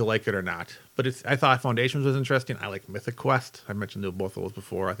if you guys will like it or not. But I thought Foundations was interesting. I like Mythic Quest. I mentioned both of those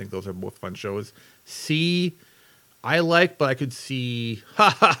before. I think those are both fun shows. C, I like, but I could see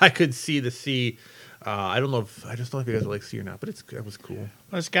the C. I don't know if you guys like C or not, but it was cool.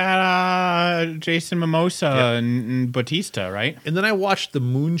 It's got Jason Momoa and Batista, right? And then I watched the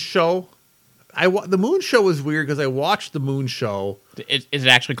Moon Show. The Moon Show was weird because I watched the Moon Show. Is it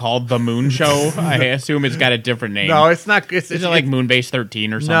actually called The Moon Show? I assume it's got a different name. No, it's not. Is it like Moonbase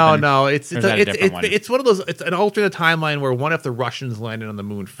 13 or something? No. It's Or is that a different one? it's one of those. It's an alternate timeline where one of the Russians landed on the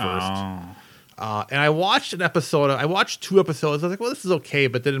moon first. Oh. And I watched an episode. I watched 2 episodes. I was like, well, this is okay,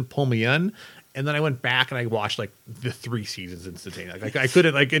 but they didn't pull me in. And then I went back and I watched like the 3 seasons instantaneously. Like I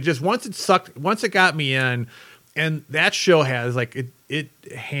couldn't like it. Just once it got me in. And that show has like it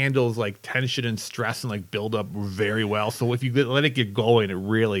handles like tension and stress and like build up very well. So if you let it get going, it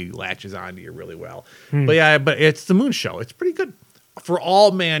really latches onto you really well. But it's the Moon Show. It's pretty good. For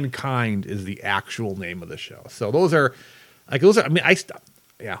All Mankind is the actual name of the show. So those are. I mean,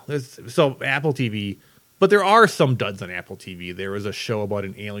 so Apple TV, but there are some duds on Apple TV. There was a show about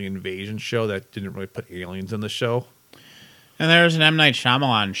an alien invasion show that didn't really put aliens in the show. And there's an M. Night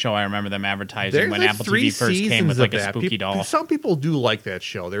Shyamalan show. I remember them advertising There's when like Apple 3 TV first came with seasons like of a that. spooky doll. Some people do like that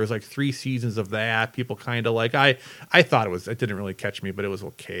show. There was like 3 seasons of that. People kind of like. I thought it didn't really catch me, but it was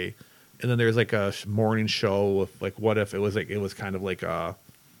okay. And then there's like a morning show with like what if it was kind of like a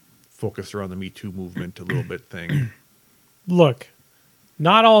focused around the Me Too movement a little bit thing. Look,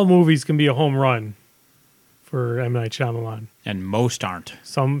 not all movies can be a home run for M. Night Shyamalan. And most aren't.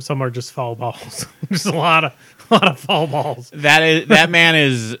 Some are just foul balls. Just a lot of foul balls. That man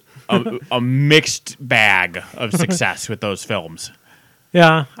is a mixed bag of success with those films.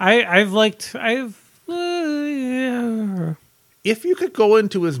 Yeah, I've If you could go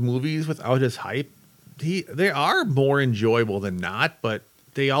into his movies without his hype, they are more enjoyable than not, but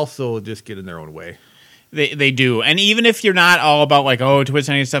they also just get in their own way. They do. And even if you're not all about like, oh, twist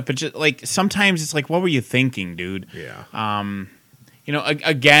and stuff, but just like sometimes it's like, what were you thinking, dude? Yeah. You know,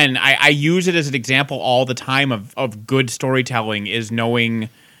 again, I use it as an example all the time of good storytelling is knowing,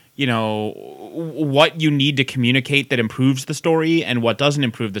 you know, what you need to communicate that improves the story and what doesn't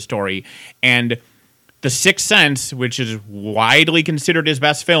improve the story. And The Sixth Sense, which is widely considered his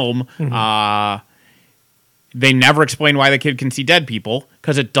best film, they never explain why the kid can see dead people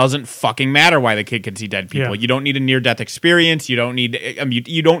because it doesn't fucking matter why the kid can see dead people. Yeah. You don't need a near-death experience. You don't need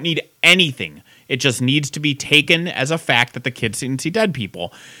you don't need anything. It just needs to be taken as a fact that the kid can see dead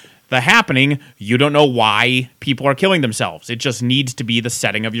people. The Happening, you don't know why people are killing themselves. It just needs to be the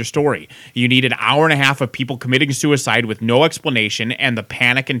setting of your story. You need an hour and a half of people committing suicide with no explanation and the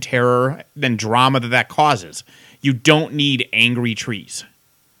panic and terror and drama that causes. You don't need angry trees.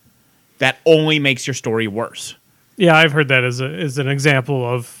 That only makes your story worse. Yeah, I've heard that as an example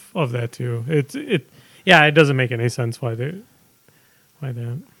of that too. It doesn't make any sense why that.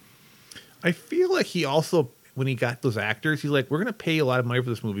 I feel like he also, when he got those actors, he's like, we're going to pay a lot of money for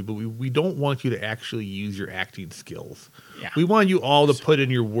this movie, but we don't want you to actually use your acting skills. Yeah. We want you all to put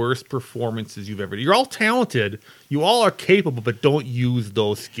in your worst performances you've ever done. You're all talented. You all are capable, but don't use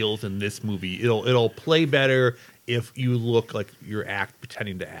those skills in this movie. It'll play better if you look like you're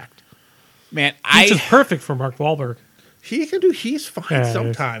pretending to act. Man, Which is perfect for Mark Wahlberg. He's fine Yeah,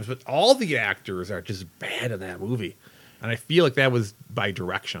 sometimes, but all the actors are just bad in that movie. And I feel like that was by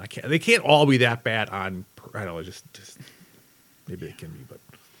direction. They can't all be that bad on, I don't know, just maybe they can be, but.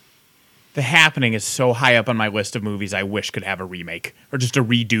 The Happening is so high up on my list of movies I wish could have a remake or just a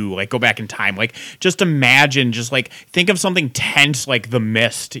redo, like go back in time. Like just imagine, just like think of something tense like The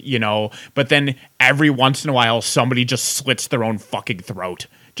Mist, you know, but then every once in a while somebody just slits their own fucking throat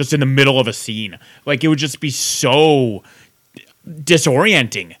just in the middle of a scene. Like it would just be so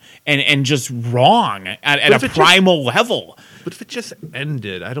disorienting and just wrong at if a it primal level. But if it just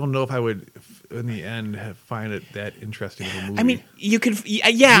ended, I don't know if I would, in the end, find it that interesting of a movie. I mean, you could,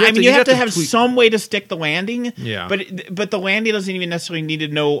 yeah. have to- You have to have tweak- some way to stick the landing. Yeah. But the landing doesn't even necessarily need to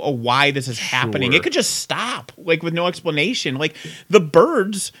know why this is happening. Sure. It could just stop, like with no explanation. Like the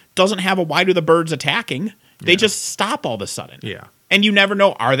birds doesn't have a why do the birds attacking. They just stop all of a sudden. Yeah. And you never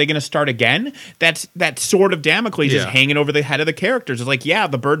know, are they going to start again? That's that sword of Damocles is Yeah. hanging over the head of the characters. It's like, yeah,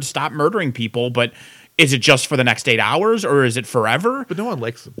 the birds stop murdering people, but is it just for the next 8 hours or is it forever? But no one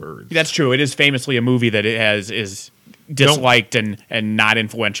likes the birds. That's true. It is famously a movie that is disliked and not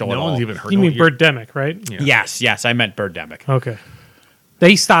influential at no all. one's even heard. You no mean Birdemic, right? Yeah. Yes, I meant Birdemic. Okay.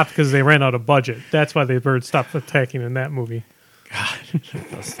 They stopped because they ran out of budget. That's why the birds stopped attacking in that movie.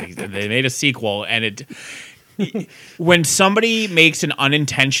 Those things, they made a sequel, and it. When somebody makes an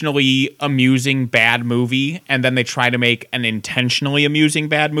unintentionally amusing bad movie and then they try to make an intentionally amusing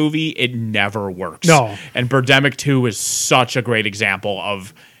bad movie, it never works. No. And Birdemic 2 is such a great example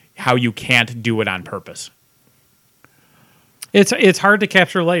of how you can't do it on purpose. It's hard to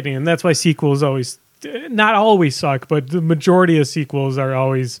capture lightning, and that's why sequels always not always suck, but the majority of sequels are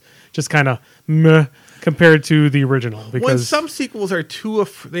always just kind of meh compared to the original. When Because some sequels are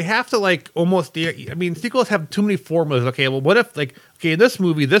they have to like almost. I mean, sequels have too many formulas. Okay, well, what if like in this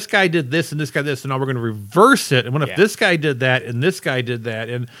movie, this guy did this and this guy did this, and now we're going to reverse it. And what if this guy did that and this guy did that,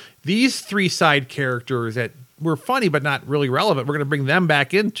 and these three side characters that were funny but not really relevant, we're going to bring them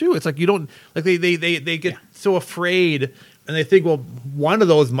back in too. It's like you don't like they get so afraid. And they think, well, one of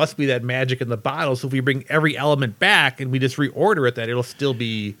those must be that magic in the bottle. So if we bring every element back and we just reorder it, that it'll still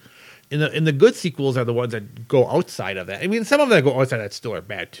be. In the good sequels are the ones that go outside of that. I mean, some of them that go outside that still are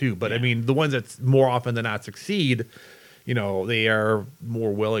bad too. But I mean, the ones that more often than not succeed, they are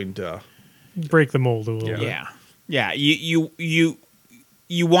more willing to. break the mold a little bit. Yeah.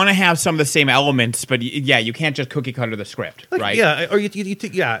 You want to have some of the same elements, but you can't just cookie cutter the script, right? Yeah, or you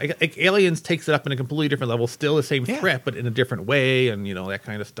take like Aliens takes it up in a completely different level, still the same threat, but in a different way, and that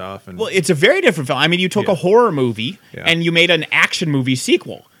kind of stuff. And Well, it's a very different film. I mean, you took a horror movie and you made an action movie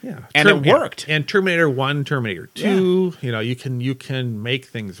sequel. yeah, And it worked. And Terminator 1, Terminator 2, you can make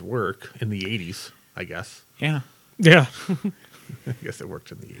things work in the 80s, I guess. Yeah. Yeah. I guess it worked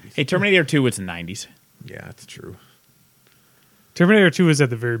in the 80s. Hey, Terminator 2 was in the 90s. Yeah, that's true. Terminator 2 was at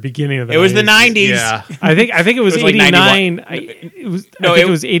the very beginning of the It was the 90s. 90s. Yeah. I think it was It was like 89. 91. I think it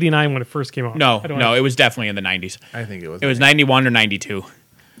was 89 when it first came out. No, it was definitely in the 90s. I think it was. It was 91 or 92.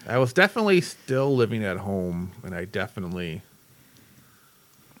 I was definitely still living at home, and I definitely.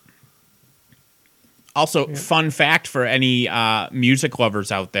 Also, fun fact for any music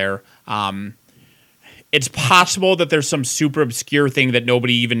lovers out there, it's possible that there's some super obscure thing that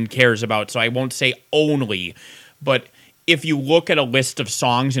nobody even cares about, so I won't say only, but if you look at a list of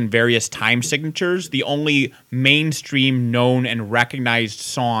songs in various time signatures, the only mainstream known and recognized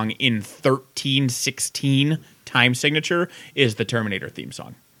song in 1316 time signature is the Terminator theme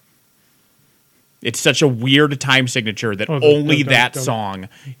song. It's such a weird time signature that only that song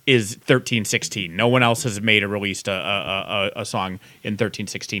is 1316. No one else has released a song in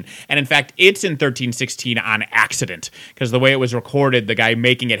 1316. And in fact, it's in 1316 on accident because the way it was recorded, the guy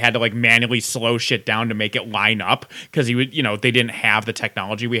making it had to like manually slow shit down to make it line up because he would, they didn't have the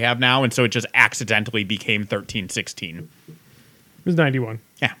technology we have now, and so it just accidentally became 1316. It was 91.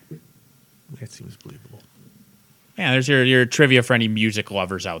 Yeah. That seems believable. Yeah, there's your trivia for any music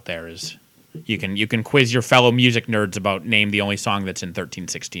lovers out there is you can quiz your fellow music nerds about name the only song that's in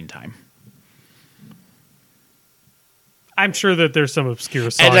 1316 time. I'm sure that there's some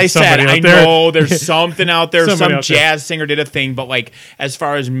obscure song. As I said, somebody I out there. know there's something out there. Somebody Some out there. jazz singer did a thing, but like as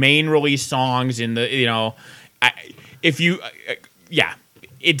far as main release songs in the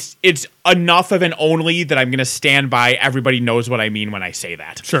it's enough of an only that I'm going to stand by. Everybody knows what I mean when I say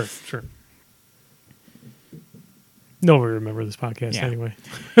that. Sure. Nobody remember this podcast Yeah. anyway.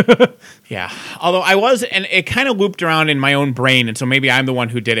 Yeah. Although I was, and it kind of looped around in my own brain, and so maybe I'm the one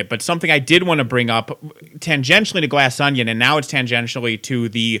who did it, but something I did want to bring up tangentially to Glass Onion, and now it's tangentially to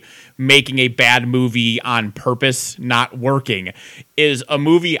the making a bad movie on purpose not working, is a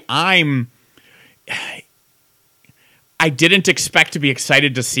movie I didn't expect to be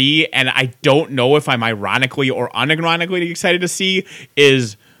excited to see, and I don't know if I'm ironically or unironically excited to see,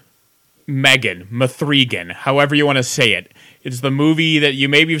 is Megan, however you want to say it. It's the movie that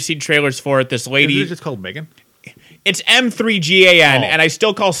maybe you've seen trailers for it. This lady, Is it just called Megan? It's M3GAN, Oh. and I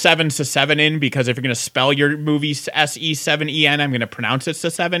still call 7 Sesevenin because if you're going to spell your movie SE7EN, I'm going to pronounce it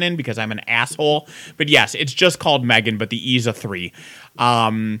Sesevenin because I'm an asshole. But yes, it's just called Megan, but the E's a 3.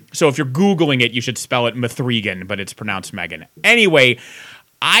 So if you're Googling it, you should spell it Mithrigan, but it's pronounced Megan. Anyway,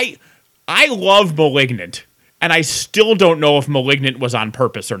 I love Malignant, and I still don't know if Malignant was on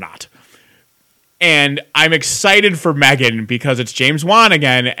purpose or not. And I'm excited for Megan because it's James Wan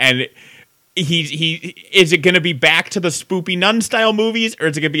again, and he is it going to be back to the spoopy nun style movies, or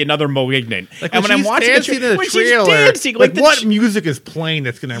is it going to be another Malignant? Like and when I'm watching the when trailer, she's dancing, like the what music is playing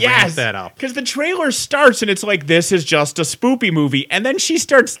that's going to ramp that up? because the trailer starts and it's like this is just a spoopy movie, and then she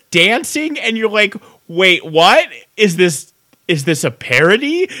starts dancing, and you're like, wait, what is this? Is this a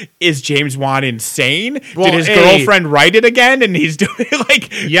parody? Is James Wan insane? Well, Did his hey. girlfriend write it again? And he's doing like,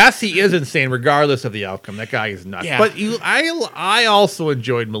 Yes, he is insane, regardless of the outcome. That guy is nuts. Yeah. But I also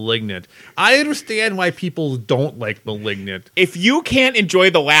enjoyed *Malignant*. I understand why people don't like *Malignant*. if you can't enjoy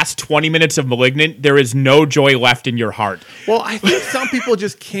the last 20 minutes of Malignant, there is no joy left in your heart. Well, I think some people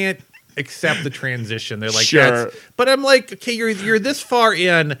just can't accept the transition. They're like, Sure. but I'm like, okay, you're this far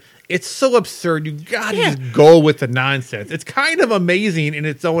in. It's so absurd. You gotta just go with the nonsense. It's kind of amazing in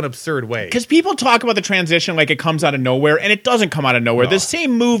its own absurd way. Because people talk about the transition like it comes out of nowhere, and it doesn't come out of nowhere. No. The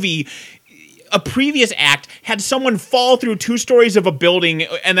same movie, a previous act, had someone fall through 2 stories of a building,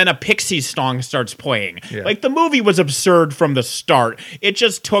 and then a Pixies song starts playing. Yeah. Like, the movie was absurd from the start. It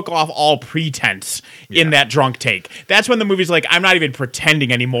just took off all pretense in that drunk take. That's when the movie's like, I'm not even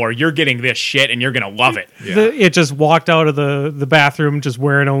pretending anymore. You're getting this shit, and you're going to love it. It just walked out of the bathroom just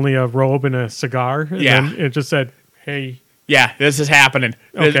wearing only a robe and a cigar. And Yeah. then it just said, hey. Yeah, this is happening.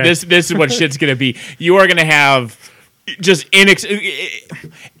 Okay. This is what shit's going to be. You are going to have just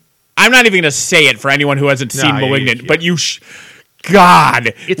I'm not even going to say it for anyone who hasn't seen *Malignant*, but you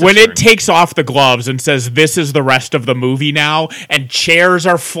God, It's when absurd. it takes off the gloves and says this is the rest of the movie now, and chairs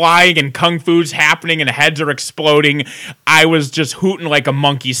are flying and kung fu's happening and heads are exploding, I was just hooting like a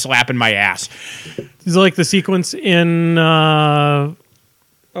monkey slapping my ass. It's like the sequence in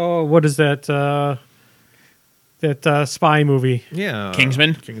what is that? That spy movie, Yeah,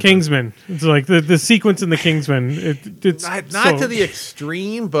 Kingsman? Kingsman. It's like the sequence in the Kingsman. It's Not so- to the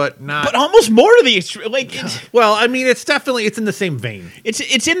extreme, but not. But almost more to the extreme. Like, Well, I mean, it's in the same vein.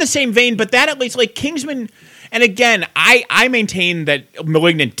 it's in the same vein, but that at least, like, Kingsman. And again, I maintain that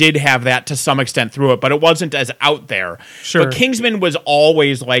 *Malignant* did have that to some extent through it, but it wasn't as out there. Sure. But Kingsman was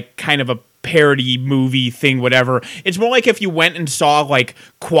always like kind of a parody movie thing, whatever. It's more like if you went and saw like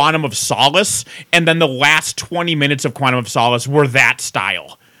 *Quantum of Solace*, and then the last 20 minutes of *Quantum of Solace* were that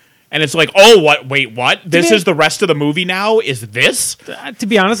style. And it's like, oh, what? Wait, what? This me- is the rest of the movie now? Is this? to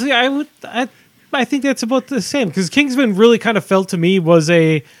be honest with you, I think that's about the same because Kingsman really kind of felt to me was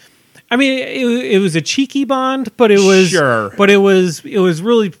it was a cheeky Bond, but it was Sure. but it was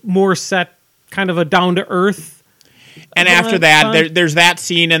really more set kind of a down to earth. And after that, there's that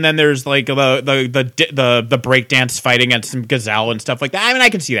scene, and then there's like the breakdance fight against some gazelle and stuff like that. I mean, I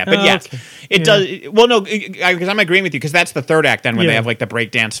can see that, but Oh, yes, okay. it does. Well, no, because I'm agreeing with you because that's the third act. Then when they Yeah. have like the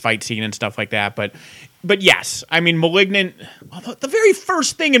breakdance fight scene and stuff like that. But yes, I mean, *Malignant*. Well, the very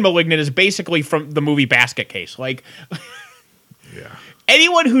first thing in *Malignant* is basically from the movie Basket Case. Like, Yeah.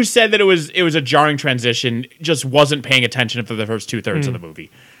 anyone who said that it was a jarring transition just wasn't paying attention for the first 2/3 of the movie.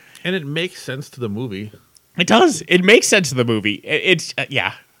 And it makes sense to the movie. It does. It makes sense to the movie. It's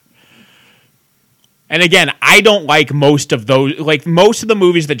yeah. And again, I don't like most of those. Like most of the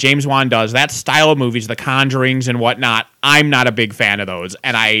movies that James Wan does, that style of movies, The Conjurings and whatnot. I'm not a big fan of those.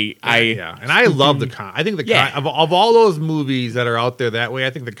 And I And I love I think Yeah. of all those movies that are out there that way, I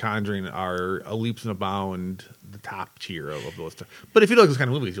think The Conjuring are a leaps and a bound the top tier of those. But if you like those kind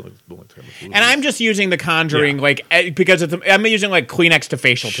of movies, you like those kind of movies. And I'm just using The Conjuring because I'm using like Kleenex to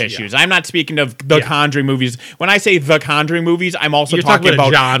facial tissues. I'm not speaking of the Conjuring movies. When I say The Conjuring movies, I'm also You're talking talking about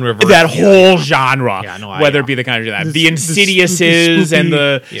about a genre version. that whole genre. Yeah, no, whether yeah. it be The Conjuring, the The Insidiouses spooky- and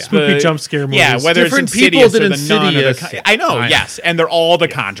the spooky jump scare movies. Yeah, whether Different it's people Insidious did or the Nun or Insidious. I know, I know. yes, and they're all The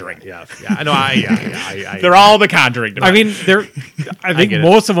Conjuring. yeah, I know. I They're all The Conjuring. to me. I mean, I think get it.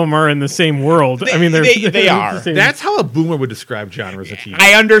 most of them are in the same world. I mean, they are. the same- That's how a boomer would describe genres of TV.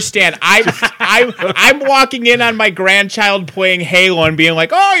 I understand. I'm walking in on my grandchild playing Halo and being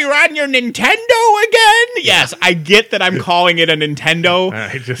like, "Oh, you're on your Nintendo again?" Yes, I get that I'm calling it a Nintendo.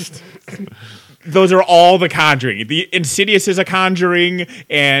 I just Those are all The Conjuring. The Insidious is a Conjuring,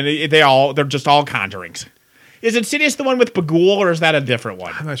 and they're just all Conjurings. Is Insidious the one with Bagul, or is that a different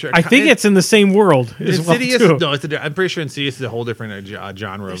one? I'm not sure. I think it's in the same world. As well, Insidious. too. No, I'm pretty sure Insidious is a whole different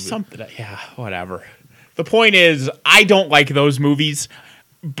genre. Something. Yeah, whatever. The point is, I don't like those movies,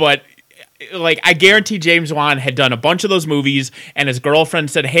 but like, I guarantee James Wan had done a bunch of those movies, and his girlfriend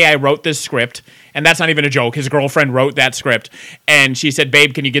said, hey, I wrote this script. And that's not even a joke. His girlfriend wrote that script. And she said,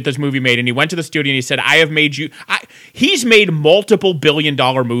 babe, can you get this movie made? And he went to the studio and he said, I have made you... He's made multiple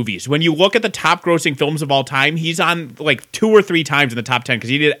billion-dollar movies. When you look at the top grossing films of all time, he's on like 2 or 3 times in the top 10 because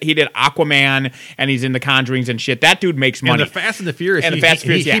he did Aquaman and he's in The Conjurings and shit. That dude makes money. And the Fast and the Furious. And the Fast and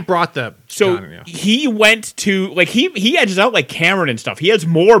Furious, he brought the... So he went to... Like, he edges out like Cameron and stuff. He has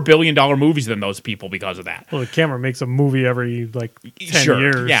more billion-dollar movies than those people because of that. Well, Cameron makes a movie every like 10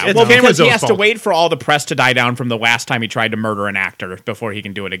 years. Yeah, It's well, Cameron's because he has to fault. wait for all the press to die down from the last time he tried to murder an actor before he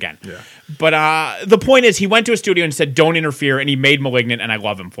can do it again. Yeah. But the point is, he went to a studio and said, don't interfere, and he made Malignant, and I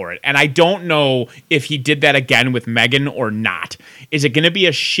love him for it. And I don't know if he did that again with Megan or not. Is it going to be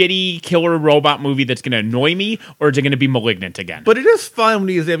a shitty killer robot movie that's going to annoy me, or is it going to be Malignant again? But it is fun when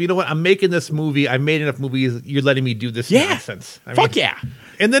he's like, you know what, I'm making this movie. I made enough movies. You're letting me do this nonsense. Fuck yeah.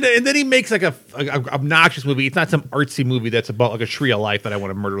 And then he makes like a obnoxious movie. It's not some artsy movie that's about like a tree of life that I want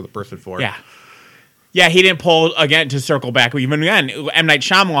to murder the person for. Yeah. Yeah, he didn't pull, again, to circle back. Even again, M. Night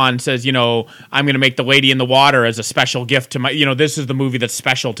Shyamalan says, I'm going to make The Lady in the Water as a special gift to my, this is the movie that's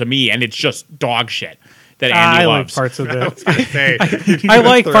special to me, and it's just dog shit that Andy loves. I like parts of Hey, that. I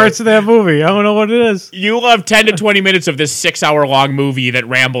like parts of that movie. I don't know what it is. You love 10 to 20 minutes of this 6-hour-long movie that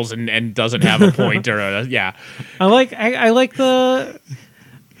rambles and doesn't have a point or yeah. I like the...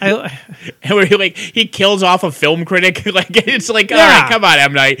 Where he kills off a film critic. Like, it's like, all Yeah. right, come on,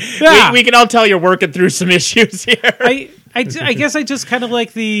 M. Night. Yeah. We can all tell you're working through some issues here. I guess I just kind of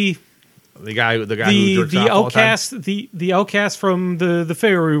like the guy who jerks off all the time. outcast the outcast from the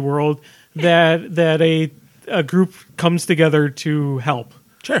fairy world that a group comes together to help.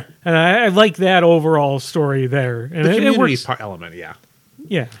 Sure. And I like that overall story there. And The it community works. element, yeah.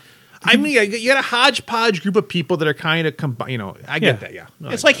 Yeah. I mean, you got a hodgepodge group of people that are kind of combined. I get Yeah. that, yeah. No,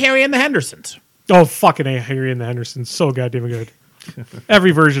 It's like Harry and the Hendersons. Oh, fucking A, Harry and the Hendersons. So goddamn good. Every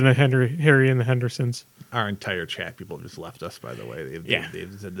version of Harry and the Hendersons. our entire chat people just left us, by the way.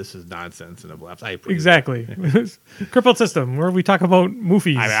 They've said this is nonsense and have left. I appreciate Exactly. Crippled System, where we talk about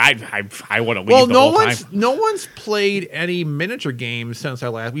movies. I want to leave Well, the no whole one's time. no one's played any miniature games since our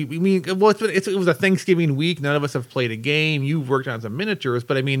last. We mean, well, it was a Thanksgiving week. None of us have played a game. You've worked on some miniatures,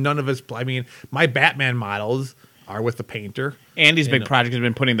 but I mean, none of us. I mean, my Batman models are with the painter. Andy's big And- project has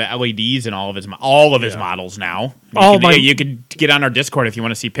been putting the LEDs in all of his models now. You could get on our Discord if you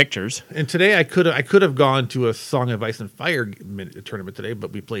want to see pictures. And today I could have gone to a Song of Ice and Fire tournament today,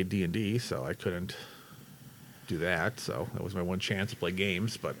 but we played D&D, so I couldn't do that. So that was my one chance to play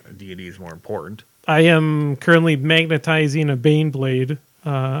games, but D&D is more important. I am currently magnetizing a Bane blade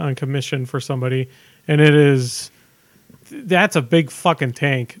on commission for somebody, and that's a big fucking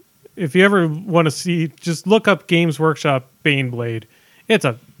tank. If you ever want to see, just look up Games Workshop Bane blade. It's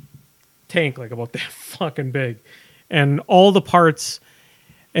a tank like about that fucking big, and all the parts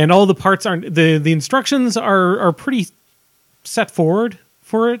aren't the instructions are pretty set forward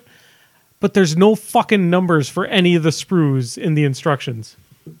for it, but there's no fucking numbers for any of the sprues in the instructions.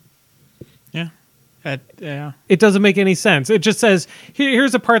 Yeah. Yeah. It doesn't make any sense. It just says,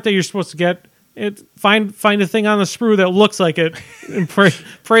 here's a part that you're supposed to get. Find a thing on the sprue that looks like it, and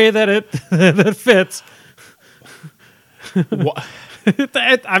pray that it fits.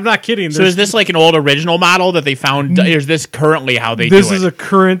 I'm not kidding. So is this like an old original model that they found? Is this currently how they do it? This is a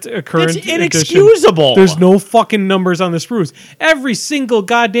current It's edition. inexcusable. There's no fucking numbers on the sprues. Every single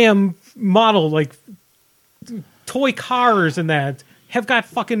goddamn model, like toy cars and that, have got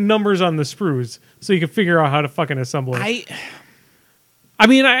fucking numbers on the sprues, so you can figure out how to fucking assemble it. I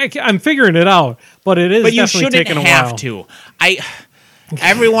mean, I'm figuring it out, but it is. But you definitely shouldn't taking a have while. to.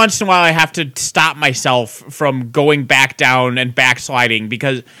 Every once in a while, I have to stop myself from going back down and backsliding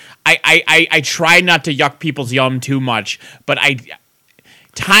because I try not to yuck people's yum too much. But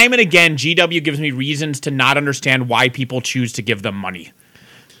time and again, GW gives me reasons to not understand why people choose to give them money.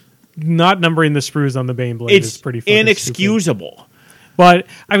 Not numbering the sprues on the Bane blade It's is pretty fucking inexcusable. stupid. But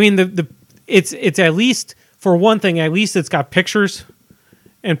I mean, it's at least, for one thing, at least it's got pictures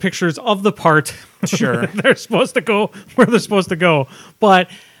and pictures of the part. Sure. They're supposed to go where they're supposed to go. But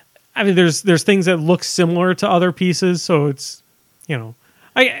I mean, there's things that look similar to other pieces, so it's,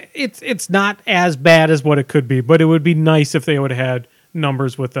 it's not as bad as what it could be, but it would be nice if they would have had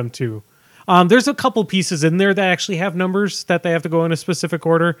numbers with them too. There's a couple pieces in there that actually have numbers that they have to go in a specific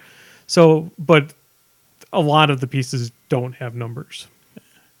order. So, but a lot of the pieces don't have numbers.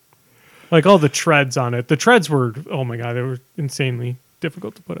 Like all the treads on it. The treads were, oh my God, they were insanely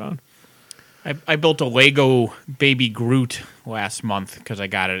difficult to put on. I built a Lego Baby Groot last month because I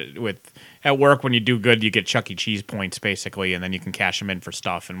got it at work. When you do good, you get Chuck E. Cheese points basically, and then you can cash them in for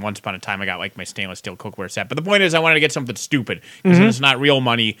stuff. And once upon a time, I got like my stainless steel cookware set. But the point is, I wanted to get something stupid because it's not real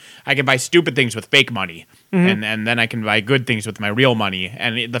money. I can buy stupid things with fake money, and then I can buy good things with my real money.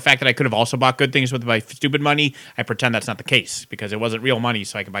 And the fact that I could have also bought good things with my stupid money, I pretend that's not the case because it wasn't real money,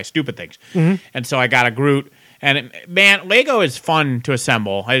 so I could buy stupid things. And so I got a Groot. And man, Lego is fun to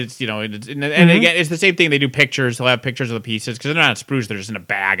assemble. And again, it's the same thing. They do pictures. They'll have pictures of the pieces because they're not sprues. They're just in a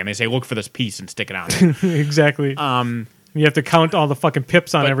bag, and they say, "Look for this piece and stick it on." Exactly. You have to count all the fucking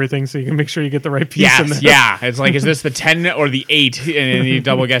pips on everything so you can make sure you get the right piece in there. Yeah. It's like, is this the 10 or the 8? And you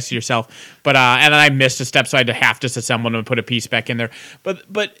double guess yourself. But and then I missed a step, so I had to half disassemble them and put a piece back in there. But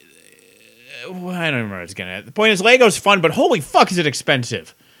I don't remember what it's gonna. The point is, Lego's fun, but holy fuck, is it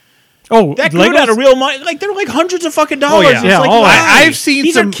expensive? Oh, that Legos out of real money, like they're like hundreds of fucking dollars. Oh, yeah. It's like, I've seen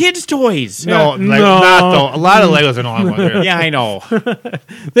these some are kids' toys. No, not though. A lot of Legos are not. Yeah, I know.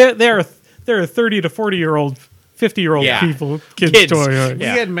 There are 30 to 40-year-old, 50-year-old people kids toys. We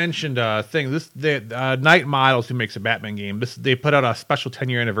had mentioned Night Models, who makes a Batman game. They put out a special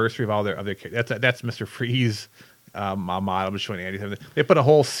 10-year anniversary of all their other. That's Mr. Freeze model. I'm just showing Andy something. They put a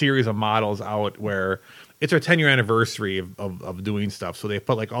whole series of models out where it's their 10-year anniversary of doing stuff. So they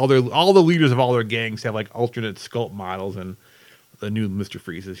put like all the leaders of all their gangs have like alternate sculpt models, and the new Mr.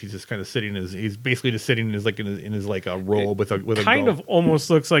 Freeze he's just kind of sitting he's basically just sitting in his like a robe with a kind of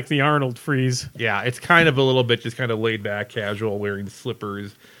almost looks like the Arnold Freeze. Yeah, it's kind of a little bit just kind of laid back, casual, wearing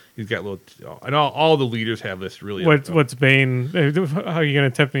slippers. He's got little, and all the leaders have this really. What's Bane? How are you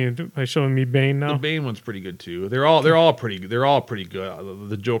going to tempt me by showing me Bane now? The Bane one's pretty good too. They're all pretty good.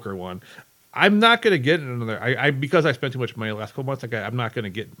 The Joker one. I'm not going to get another. Because I spent too much money the last couple months. I'm not going to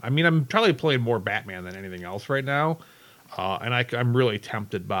get. I mean, I'm probably playing more Batman than anything else right now, and I'm really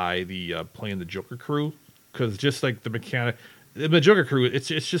tempted by the playing the Joker crew because just like the mechanic, the Joker crew, it's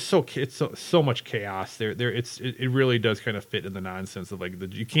just so much chaos. It really does kind of fit in the nonsense of like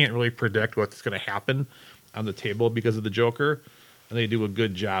you can't really predict what's going to happen on the table because of the Joker, and they do a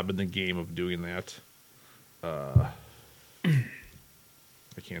good job in the game of doing that.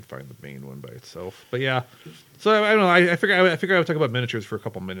 I can't find the Bane one by itself, but yeah. So I don't know. I figure I would talk about miniatures for a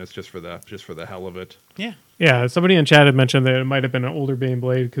couple minutes just for the hell of it. Yeah. Somebody in chat had mentioned that it might have been an older Bane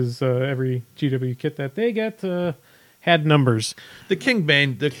blade because every GW kit that they get had numbers. The King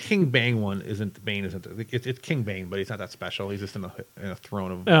Bane one isn't Bane. It's King Bane, but he's not that special. He's just in a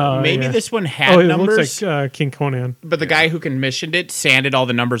throne of. Maybe this one had numbers. It looks like King Conan. But the guy who commissioned it sanded all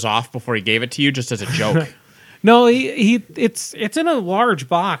the numbers off before he gave it to you, just as a joke. No, it's in a large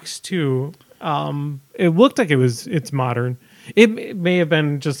box too. It looked like it's modern. It may have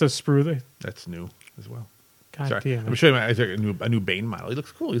been just a sprue. That's new as well. God Sorry. damn it. I'm showing you a new Bane model. He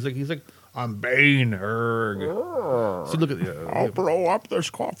looks cool. He's like I'm Bane. So look at I'll blow up this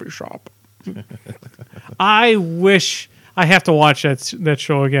coffee shop. I wish I have to watch that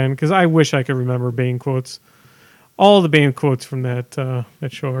show again because I wish I could remember Bane quotes. All the Bane quotes from that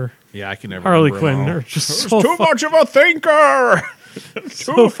show are. Yeah, I can never. Harley Quinn are just so too much of a thinker.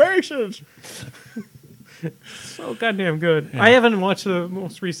 Two faces. So goddamn good. Yeah. I haven't watched the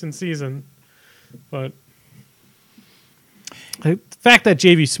most recent season, but the fact that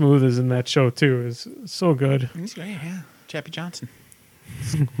JV Smooth is in that show too is so good. He's great, yeah. Chappie Johnson.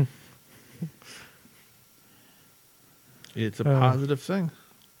 It's a positive thing.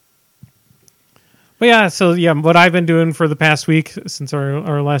 But yeah, what I've been doing for the past week since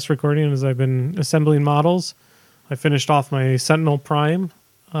our last recording is I've been assembling models. I finished off my Sentinel Prime,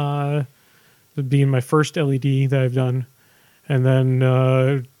 being my first LED that I've done. And then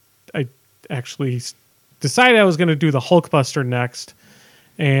I actually decided I was going to do the Hulkbuster next.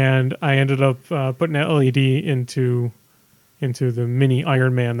 And I ended up putting that LED into the mini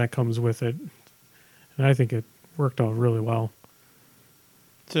Iron Man that comes with it. And I think it worked out really well.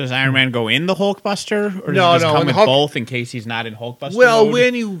 So does Iron Man go in the Hulkbuster, or does it just come with both in case he's not in Hulkbuster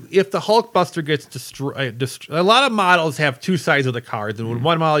mode? If the Hulkbuster gets destroyed, a lot of models have two sides of the cards, and when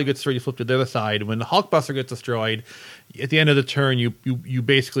one model gets destroyed, you flip to the other side. When the Hulkbuster gets destroyed, at the end of the turn, you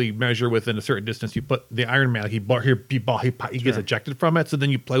basically measure within a certain distance. You put the Iron Man, he gets ejected from it, so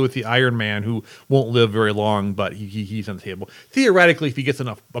then you play with the Iron Man, who won't live very long, but he's on the table. Theoretically, if he gets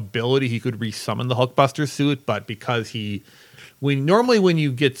enough ability, he could resummon the Hulkbuster suit, but because normally when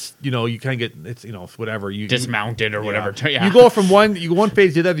you get, you kind of get, it's, whatever. You dismounted or whatever. Yeah. You go from one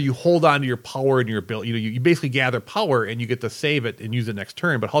phase to the other, you hold on to your power and your ability. You basically gather power and you get to save it and use it next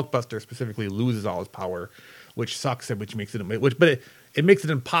turn. But Hulkbuster specifically loses all his power, which sucks, which makes it, but it makes it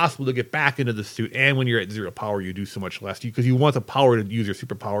impossible to get back into the suit. And when you're at 0 power, you do so much less because you want the power to use your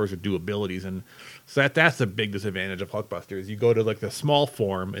superpowers or do abilities. And so that's a big disadvantage of Hulkbuster is you go to like the small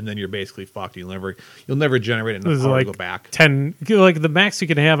form and then you're basically fucked. You'll never generate enough This is power like to go back. 10, like the max you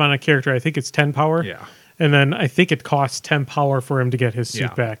can have on a character, I think it's 10 power. Yeah. And then I think it costs 10 power for him to get his suit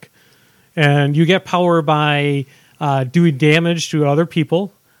Yeah. back. And you get power by doing damage to other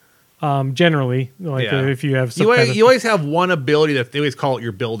people. Generally, like Yeah. if you have some You always have one ability that they always call it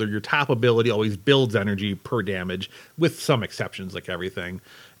your builder. Your top ability always builds energy per damage, with some exceptions, like everything.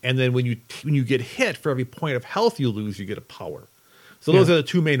 And then when you get hit, for every point of health you lose, you get a power. So those Yeah. are the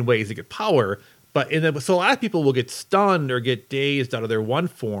two main ways to get power. So a lot of people will get stunned or get dazed out of their one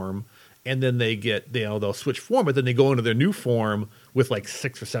form, and then they'll switch form, but then they go into their new form with like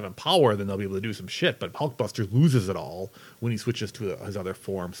 6 or 7 power, then they'll be able to do some shit. But Hulkbuster loses it all when he switches to his other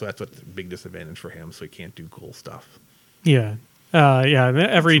form, so that's what's a big disadvantage for him. So he can't do cool stuff. Yeah. Yeah.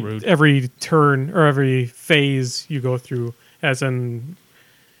 and rude. Every turn or every phase you go through, as in,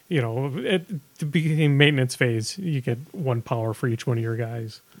 at the beginning maintenance phase, you get 1 power for each one of your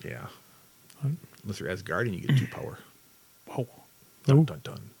guys. Yeah, unless you're Asgardian, you get 2 power. Whoa. Dun Ooh. dun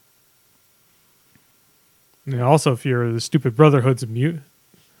dun. And also, if you're the stupid Brotherhood of Mutants,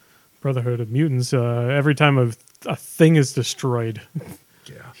 every time a thing is destroyed,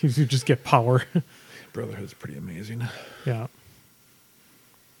 Yeah, you just get power. Brotherhood's pretty amazing. Yeah.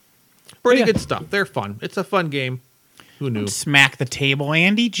 Pretty Yeah. good stuff. They're fun. It's a fun game. Who knew? Smack the table,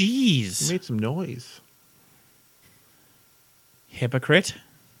 Andy. You Jeez. made some noise. Hypocrite.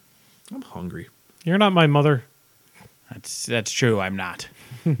 I'm hungry. You're not my mother. That's true. I'm not.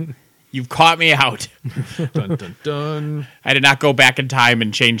 You've caught me out. Dun dun dun. I did not go back in time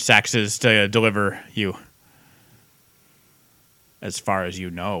and change sexes to deliver you. As far as you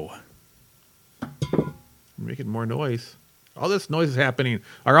know. Making more noise. All this noise is happening.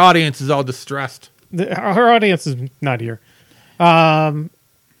 Our audience is all distressed. Our audience is not here. But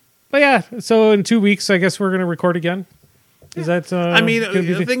yeah, so in 2 weeks, I guess we're going to record again. Is that? I mean, gonna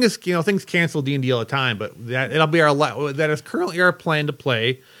be the thing is, things cancel D&D all the time, but it'll be that is currently our plan to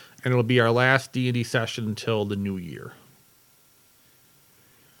play, and it'll be our last D&D session until the new year,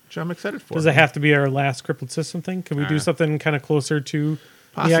 which I'm excited for. Does it have to be our last crippled system thing? Can we do something kind of closer to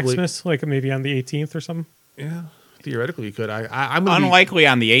Possibly. the Xmas, like maybe on the 18th or something? Yeah, theoretically you could. I'm gonna Unlikely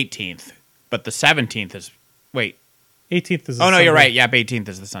on the 18th, but the 17th is. Wait. 18th is. Oh, no, you're Sunday. right. Yep, 18th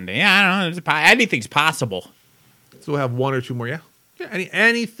is the Sunday. Yeah, I don't know. Anything's possible. So we'll have 1 or 2 more. Yeah,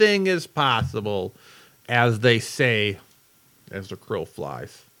 anything is possible, as they say, as the crow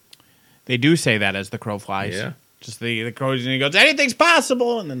flies. They do say that as the crow flies. Yeah. Just the crow, and he goes, anything's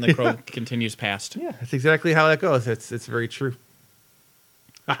possible, and then the crow continues past. Yeah, that's exactly how that goes. It's very true.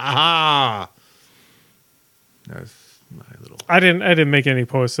 Ha ha ha! That's my little. I didn't make any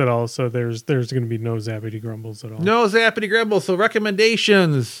posts at all, so there's going to be no Zappity Grumbles at all. No Zappity Grumble. So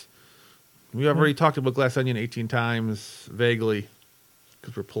recommendations. We have already talked about Glass Onion 18 times, vaguely,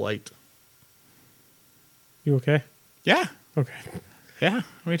 because we're polite. You okay? Yeah. Okay. Yeah.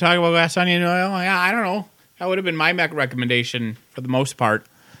 We talk about Glass Onion Oil. Yeah, I don't know. That would have been my recommendation for the most part.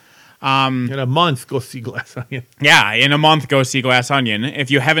 In a month, go see Glass Onion. Yeah, in a month, go see Glass Onion.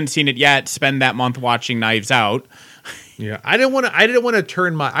 If you haven't seen it yet, spend that month watching Knives Out. Yeah, I didn't want to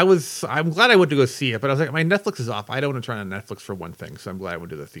turn my. I'm glad I went to go see it, but I was like, my Netflix is off. I don't want to turn on Netflix for one thing, so I'm glad I went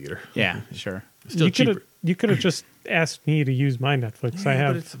to the theater. Yeah, sure. Still cheaper. You could have just asked me to use my Netflix. I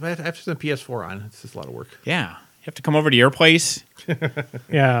have. But I have to turn the PS4 on. It's just a lot of work. Yeah. You have to come over to your place.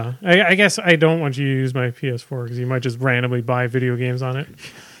 Yeah, I guess I don't want you to use my PS4 because you might just randomly buy video games on it.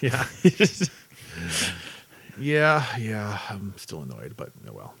 Yeah. yeah. I'm still annoyed, but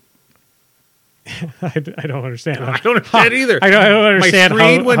oh well. I don't understand. I don't understand either. I don't understand My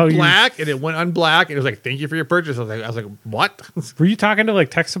screen how went you- black and it went unblack, and it was like, "Thank you for your purchase." I was like, "What?" Were you talking to like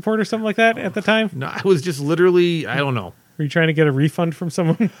tech support or something like that at the time? No, I was just literally, I don't know, Were you trying to get a refund from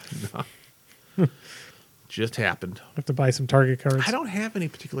someone? just happened. Have to buy some Target cards. I don't have any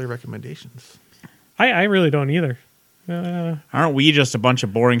particular recommendations. I really don't either. Aren't we just a bunch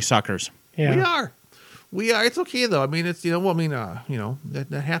of boring suckers? Yeah. We are. It's okay though. I mean, it's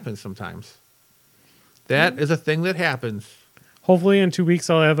that happens sometimes. That is a thing that happens. Hopefully in 2 weeks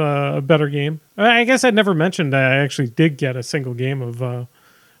I'll have a better game. I guess I never mentioned that I actually did get a single game of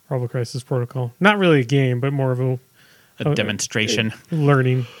Marvel Crisis Protocol. Not really a game, but more of A demonstration.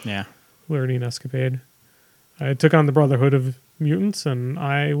 learning Yeah. escapade. I took on the Brotherhood of Mutants, and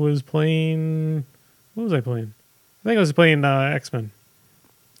I was playing. What was I playing? I think I was playing X-Men,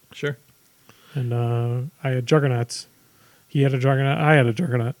 Sure. and I had Juggernauts. He had a Juggernaut. I had a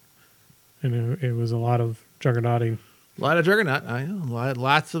Juggernaut, and it was a lot of Juggernauting. A lot of Juggernaut. I know.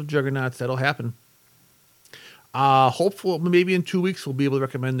 Lots of Juggernauts. That'll happen. Hopeful maybe in 2 weeks we'll be able to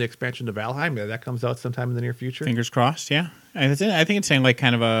recommend the expansion to Valheim. Yeah, that comes out sometime in the near future. Fingers crossed. Yeah, I think it's saying like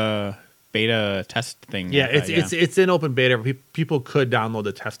kind of a beta test thing. Yeah, it's in open beta. People could download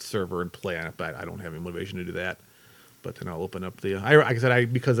the test server and play on it, but I don't have any motivation to do that. But then I'll open up the. Like I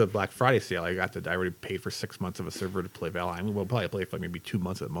said, because of Black Friday sale, I already paid for 6 months of a server to play Valheim. We'll probably play for like maybe 2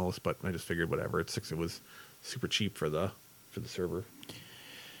 months at most, but I just figured whatever. It was super cheap for the server.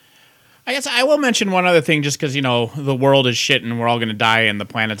 I guess I will mention one other thing just because, the world is shit and we're all going to die and the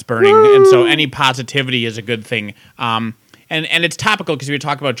planet's burning. Woo! And so any positivity is a good thing. And it's topical because we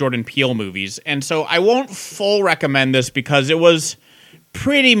talk about Jordan Peele movies. And so I won't full recommend this because it was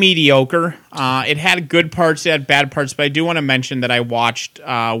pretty mediocre. It had good parts, it had bad parts. But I do want to mention that I watched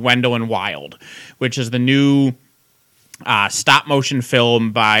Wendell and Wild, which is the new stop motion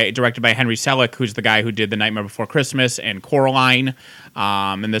film directed by Henry Selick, who's the guy who did The Nightmare Before Christmas and Coraline.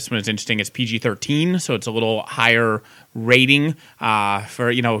 And this one is interesting. It's PG-13, so it's a little higher rating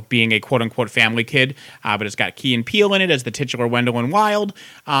for being a quote unquote family kid. But it's got Key and Peele in it as the titular Wendell and Wild.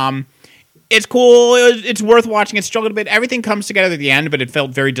 It's cool. It's worth watching. It struggled a bit. Everything comes together at the end, but it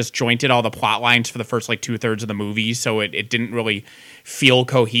felt very disjointed. All the plot lines for the first 2/3 of the movie, so it didn't really feel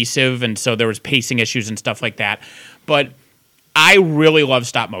cohesive, and so there was pacing issues and stuff like that. But I really love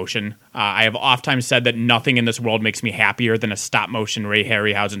stop motion. I have oftentimes said that nothing in this world makes me happier than a stop motion Ray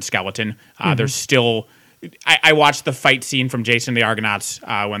Harryhausen skeleton. There's still. I watched the fight scene from Jason and the Argonauts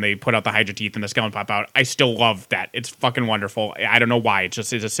when they put out the Hydra teeth and the skeleton pop out. I still love that. It's fucking wonderful. I don't know why.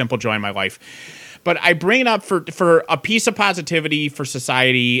 It's a simple joy in my life. But I bring it up for a piece of positivity for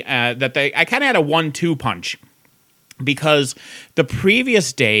society that I kind of had a 1-2 punch. Because the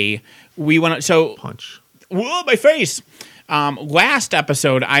previous day we went... Punch. Whoa, my face! Last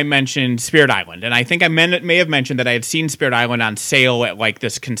episode, I mentioned Spirit Island, and I think I may have mentioned that I had seen Spirit Island on sale at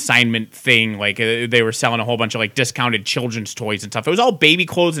this consignment thing. They were selling a whole bunch of discounted children's toys and stuff. It was all baby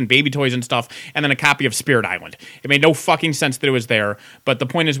clothes and baby toys and stuff, and then a copy of Spirit Island. It made no fucking sense that it was there, but the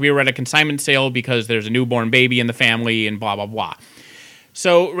point is we were at a consignment sale because there's a newborn baby in the family and blah, blah, blah.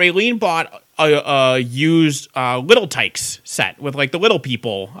 So Raylene bought a used Little Tykes set with the little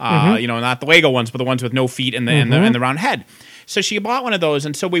people, not the Lego ones, but the ones with no feet and the round head. So she bought one of those,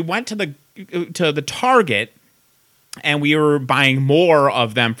 and so we went to the Target, and we were buying more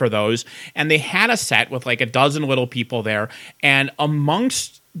of them for those. And they had a set with a dozen little people there, and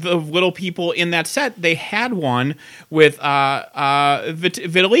amongst the little people in that set, they had one with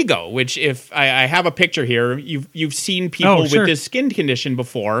vitiligo, which if I have a picture here, you've seen people with this skin condition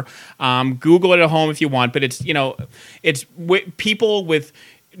before. Google it at home if you want, but it's people with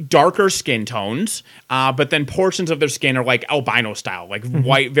darker skin tones, but then portions of their skin are albino style,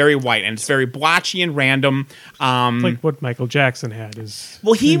 white, very white, and it's very blotchy and random. Like what Michael Jackson had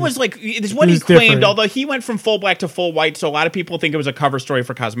he was it's what he claimed, different. Although he went from full black to full white, so a lot of people think it was a cover story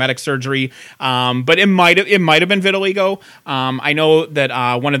for cosmetic surgery. But it might have been vitiligo. I know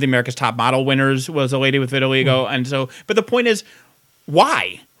that one of the America's Top Model winners was a lady with vitiligo, and so. But the point is,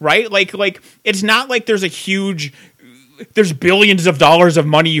 why? Right? It's not like there's billions of dollars of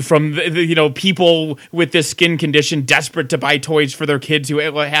money from the people with this skin condition desperate to buy toys for their kids who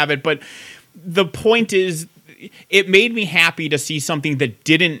have it. But the point is, it made me happy to see something that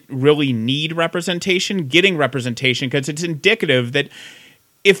didn't really need representation, getting representation, because it's indicative that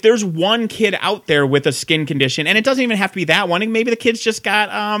if there's one kid out there with a skin condition, and it doesn't even have to be that one, maybe the kid's just got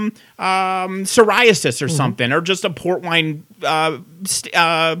psoriasis or something, or just a port wine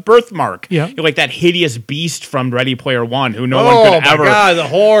birthmark. Yeah. Like that hideous beast from Ready Player One, who no one could ever, the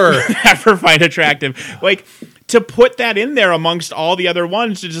horror, ever find attractive. To put that in there amongst all the other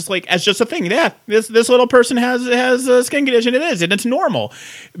ones, as just a thing. Yeah, this little person has a skin condition. It is, and it's normal.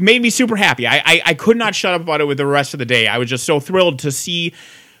 Made me super happy. I could not shut up about it with the rest of the day. I was just so thrilled to see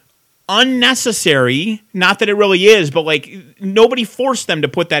unnecessary, not that it really is, but nobody forced them to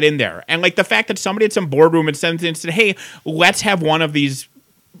put that in there. And the fact that somebody at some boardroom and said, hey, let's have one of these,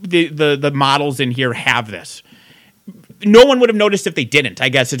 the models in here have this. No one would have noticed if they didn't, I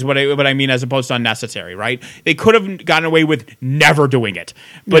guess is what I mean, as opposed to unnecessary, right? They could have gotten away with never doing it,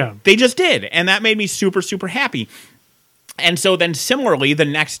 but they just did. And that made me super, super happy. And so then similarly, the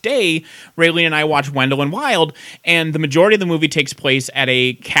next day, Raylene and I watched Wendell and Wild, and the majority of the movie takes place at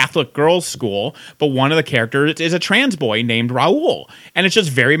a Catholic girls' school, but one of the characters is a trans boy named Raul. And it's just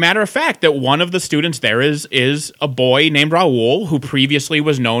very matter of fact that one of the students there is a boy named Raul, who previously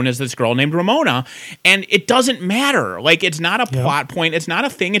was known as this girl named Ramona. And it doesn't matter. It's not a plot point. It's not a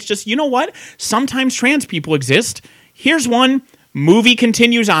thing. It's just, you know what? Sometimes trans people exist. Here's one. movie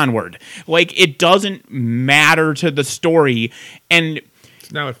continues onward. Like, it doesn't matter to the story. And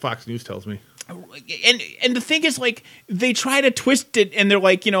It's not what Fox News tells me. and the thing is, like, they try to twist it, and they're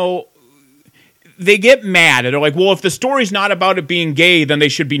like, they get mad, and they're like, well, if the story's not about it being gay, then they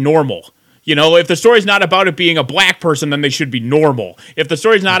should be normal. If the story's not about it being a black person, then they should be normal. If the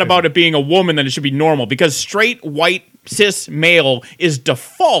story's not about it being a woman, then it should be normal. Because straight, white, cis male is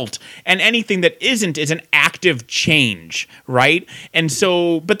default, and anything that isn't is an active change, right? And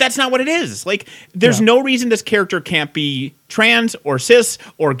so, but that's not what it is. Like, there's no reason this character can't be trans or cis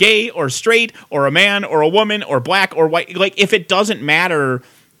or gay or straight or a man or a woman or black or white. Like, if it doesn't matter,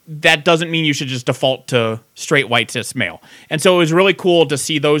 that doesn't mean you should just default to straight white cis male. And so it was really cool to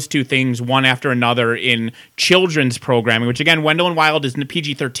see those two things one after another in children's programming, which again, Wendell and Wild is in the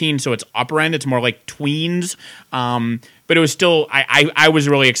PG-13, so it's upper end. It's more like tweens. But it was still, I was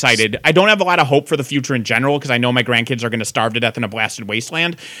really excited. I don't have a lot of hope for the future in general because I know my grandkids are going to starve to death in a blasted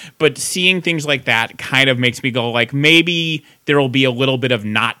wasteland. But seeing things like that kind of makes me go like, maybe there will be a little bit of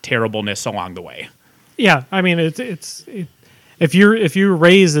not terribleness along the way. Yeah, I mean, if you're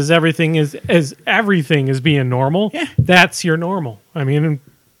raised as everything is being normal, that's your normal. I mean,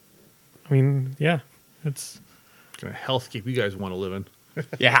 yeah, it's What kind of hellscape you guys want to live in?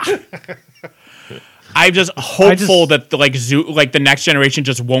 Yeah. I'm just hopeful that the next generation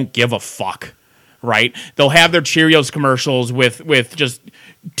just won't give a fuck, right? They'll have their Cheerios commercials with just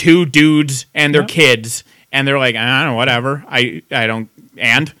two dudes and their kids, and they're like, I don't know, whatever. I don't,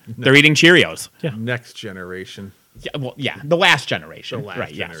 and they're eating Cheerios. Yeah. Next generation. Yeah, well, the last generation. The last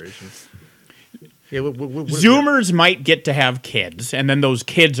right, generation. Yes. Yeah, Zoomers might get to have kids, and then those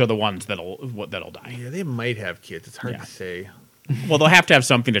kids are the ones that'll die. Yeah, they might have kids. It's hard to say. Well, they'll have to have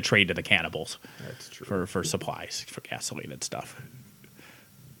something to trade to the cannibals. That's true. For supplies, for gasoline and stuff.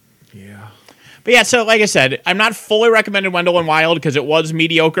 Yeah. But yeah, so like I said, I'm not fully recommending Wendell and Wild because it was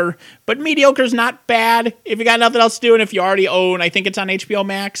mediocre, but mediocre's not bad if you got nothing else to do and if you already own, I think it's on HBO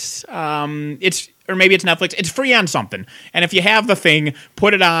Max. Or maybe it's Netflix. It's free on something. And if you have the thing,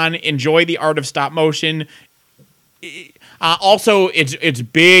 put it on, enjoy the art of stop motion. Also, it's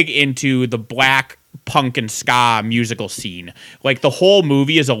big into the black punk and ska musical scene. Like, the whole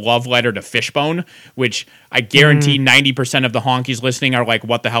movie is a love letter to Fishbone, which I guarantee 90% of the honkies listening are like,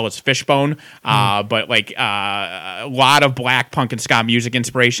 what the hell is Fishbone? But like a lot of black punk and ska music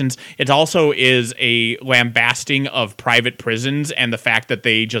inspirations. It also is a lambasting of private prisons and the fact that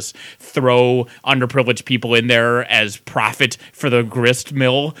they just throw underprivileged people in there as profit for the grist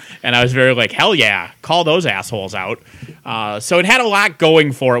mill. And I was very like, hell yeah, call those assholes out. So it had a lot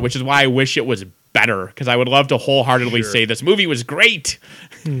going for it, which is why I wish it was better, because I would love to wholeheartedly say this movie was great.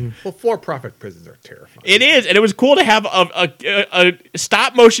 Well, for-profit prisons are terrifying. It is, and it was cool to have a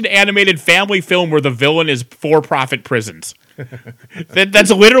stop-motion animated family film where the villain is for-profit prisons.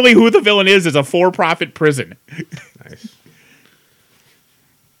 That's literally who the villain is a for-profit prison. Nice.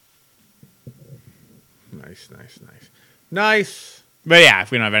 Nice. But yeah,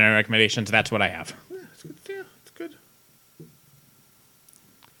 if we don't have any recommendations, that's what I have. Yeah, it's good. Yeah, it's good.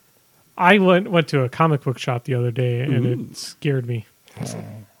 I went to a comic book shop the other day and it scared me.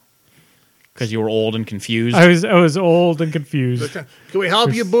 Because you were old and confused. I was old and confused. Can we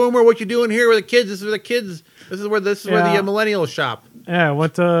help you, Boomer? What you doing here with the kids? This is for the kids. This is where the millennials shop. Yeah, I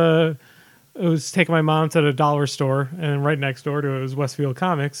went to. I was taking my mom to the dollar store, and right next door to it was Westfield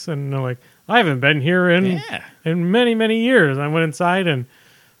Comics, and they're like, "I haven't been here in many, many years." I went inside, and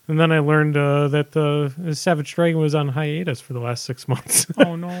then I learned that the Savage Dragon was on hiatus for the last 6 months.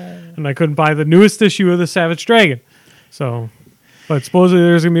 Oh no! And I couldn't buy the newest issue of the Savage Dragon. So, but supposedly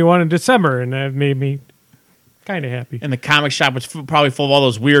there's gonna be one in December, and that made me kind of happy. And the comic shop was probably full of all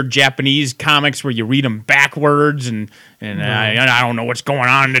those weird Japanese comics where you read them backwards, and I don't know what's going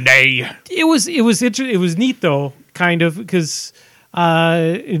on today. It was neat though, kind of, because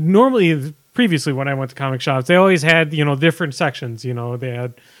normally previously when I went to comic shops, they always had different sections.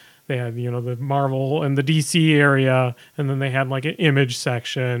 They had the Marvel and the DC area, and then they had like an Image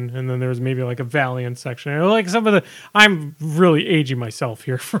section, and then there was maybe like a Valiant section. Like some of the, I'm really aging myself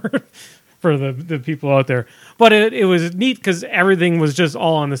here for the people out there, but it was neat because everything was just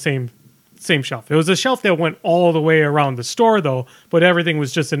all on the same shelf. It was a shelf that went all the way around the store though, but everything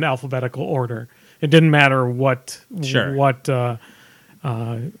was just in alphabetical order. It didn't matter what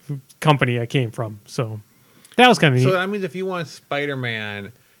company I came from. So that was kind of neat. So that means if you want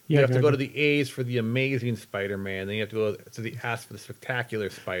Spider-Man, You have to go to the A's for the Amazing Spider-Man. Then you have to go to the S for the Spectacular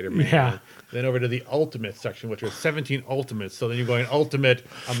Spider-Man. Yeah. Then over to the Ultimate section, which was 17 Ultimates. So then you go in Ultimate,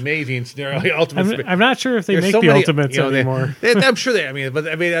 Amazing, Ultimate. I'm not sure if they There's make so the many, Ultimates you know, anymore. I'm sure they.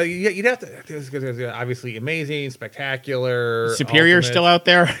 You'd have to. There's obviously Amazing, Spectacular, Superior Ultimate. still out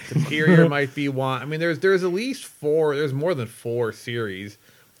there. Superior might be one. I mean, there's at least 4. There's more than 4 series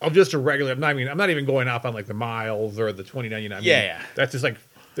of just a regular. I'm not even going off on like the Miles or the 2099. Yeah. That's just like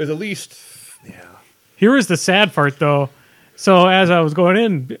there's at least. Yeah. Here was the sad part, though. So as I was going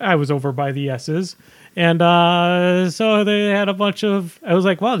in, I was over by the S's, and so they had a bunch of. I was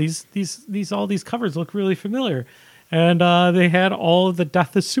like, "Wow, all these covers look really familiar," and they had all of the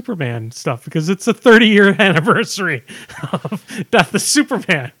Death of Superman stuff because it's the 30-year anniversary of Death of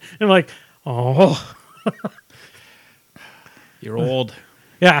Superman. And I'm like, "Oh, You're old.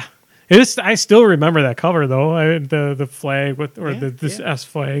 yeah." I still remember that cover though. The flag this S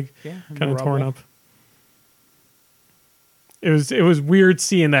flag kind of torn up. It was weird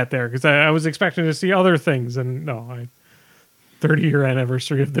seeing that there because I was expecting to see other things, and no, 30-year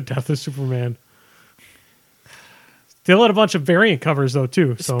anniversary of the Death of Superman. Still had a bunch of variant covers though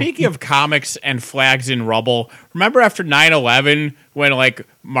too. So. Speaking of comics and flags in rubble, remember after 9/11 when like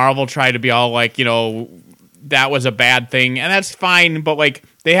Marvel tried to be all like, you know, that was a bad thing, and that's fine, but like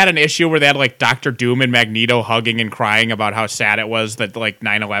they had an issue where they had like Dr. Doom and Magneto hugging and crying about how sad it was that like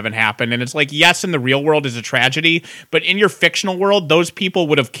 9/11 happened. And it's like, yes, in the real world is a tragedy, but in your fictional world, those people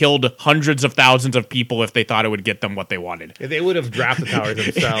would have killed hundreds of thousands of people if they thought it would get them what they wanted. Yeah, they would have dropped the towers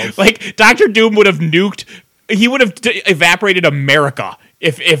themselves. Like Dr. Doom would have nuked. He would have evaporated America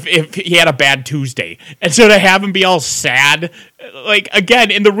if he had a bad Tuesday. And so to have him be all sad, like, again,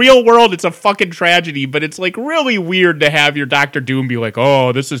 in the real world, it's a fucking tragedy, but it's, like, really weird to have your Dr. Doom be like,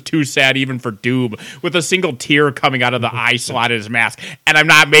 oh, this is too sad even for Doom, with a single tear coming out of the eye slot in his mask. And I'm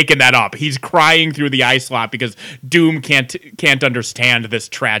not making that up. He's crying through the eye slot because Doom can't understand this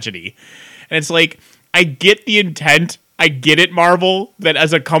tragedy. And it's like, I get the intent. I get it, Marvel, that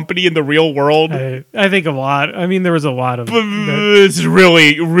as a company in the real world, I think a lot. I mean, there was a lot of. It's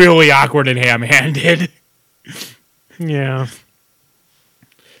really, really awkward and ham-handed. Yeah.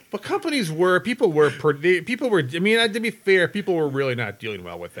 But people were. I mean, to be fair, people were really not dealing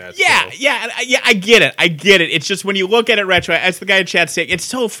well with that. Yeah, so. yeah. I get it. It's just when you look at it retro, as the guy in chat saying, it's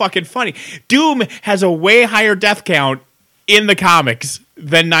so fucking funny. Doom has a way higher death count in the comics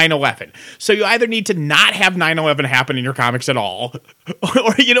than 9/11. So you either need to not have 9/11 happen in your comics at all,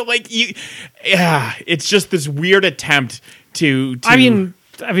 or it's just this weird attempt to I mean,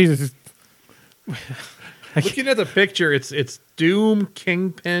 looking at the picture, it's Doom,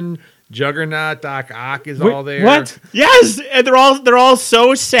 Kingpin, Juggernaut, Doc Ock is all there. What? Yes, and they're all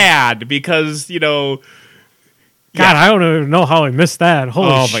so sad because God, I don't even know how I missed that.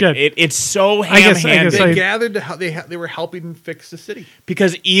 Holy shit! It's so I guess ham-handed. They gathered they were helping fix the city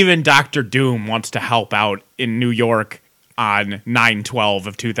Because even Dr. Doom wants to help out in New York on 9/12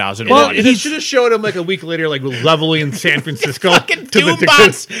 of 2001. Well, he should have showed him like a week later, like leveling San Francisco. Fucking Doom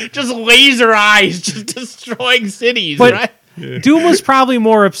bots, just laser eyes, just destroying cities, But right? Doom was probably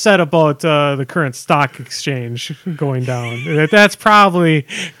more upset about the current stock exchange going down. That's probably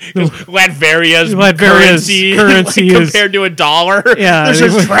Latveria's currency is compared to $1. Yeah, this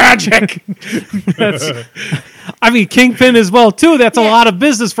is tragic. I mean, Kingpin as well too. That's a lot of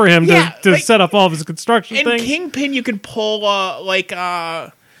business for him to like, set up all of his construction and things. Kingpin, you can pull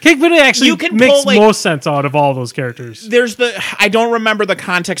Kingpin actually makes most sense out of all those characters. I don't remember the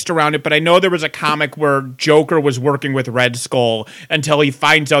context around it, but I know there was a comic where Joker was working with Red Skull until he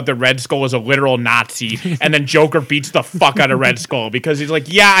finds out that Red Skull is a literal Nazi, and then Joker beats the fuck out of Red Skull because he's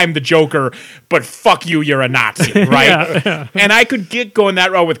like, yeah, I'm the Joker, but fuck you, you're a Nazi, right? Yeah. And I could get going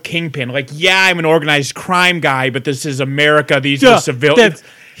that route with Kingpin. Like, yeah, I'm an organized crime guy, but this is America. These are civilians.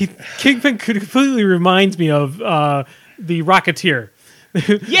 Kingpin completely reminds me of the Rocketeer.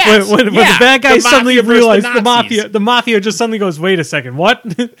 Yes, when the bad guys suddenly realize the mafia just suddenly goes, wait a second, what?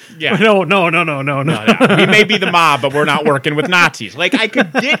 Yeah. No. We may be the mob, but we're not working with Nazis. Like, I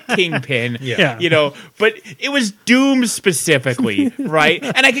could get Kingpin, but it was Doom specifically, right?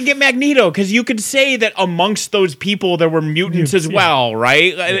 And I could get Magneto, because you could say that amongst those people there were mutants as well,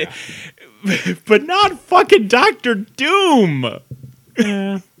 right? Yeah. But not fucking Dr. Doom.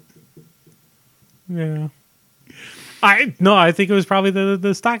 Yeah. I think it was probably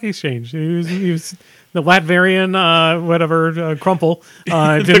the stock exchange. He was the Latverian Crumple.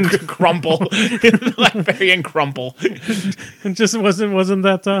 Crumple. Latverian Crumple. It just wasn't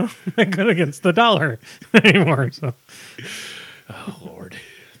that good against the dollar anymore. So. Oh Lord.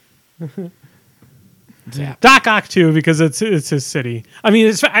 Doc Ock too, because it's his city. I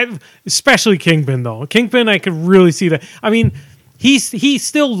mean, especially Kingpin though. Kingpin, I could really see that. I mean, he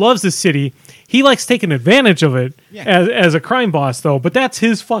still loves the city. He likes taking advantage of it as a crime boss though. But that's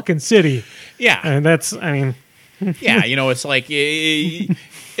his fucking city. Yeah, and that's, I mean, yeah, it's like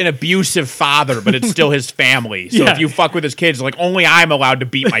an abusive father, but it's still his family. So if you fuck with his kids, like only I'm allowed to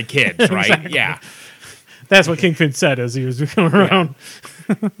beat my kids, right? Exactly. Yeah, that's what Kingpin said as he was going around.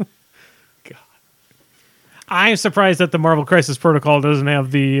 I'm surprised that the Marvel Crisis Protocol doesn't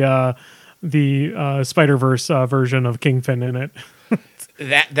have the Spider-Verse version of Kingpin in it.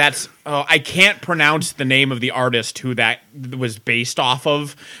 That's I can't pronounce the name of the artist who that was based off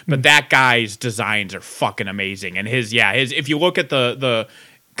of, but that guy's designs are fucking amazing. And his if you look at the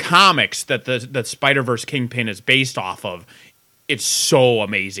comics that the Spider-Verse Kingpin is based off of, it's so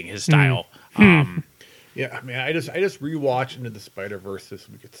amazing, his style. Yeah, I mean, I just rewatched Into the Spider-Verse this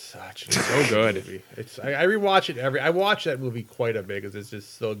week. It's so good. Movie. I rewatch it I watch that movie quite a bit because it's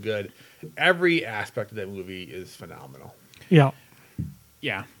just so good. Every aspect of that movie is phenomenal. Yeah.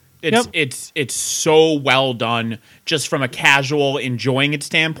 Yeah. It's so well done just from a casual enjoying it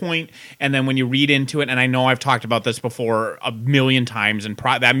standpoint. And then when you read into it, and I know I've talked about this before a million times, and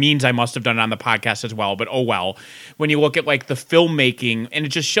that means I must have done it on the podcast as well, but oh well. When you look at like the filmmaking, and it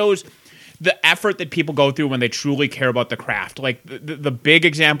just shows the effort that people go through when they truly care about the craft. Like the big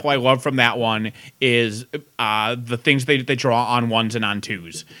example I love from that one is the things they draw on ones and on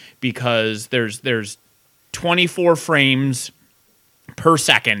twos, because there's 24 frames per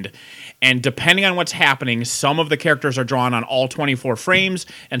second, and depending on what's happening, some of the characters are drawn on all 24 frames,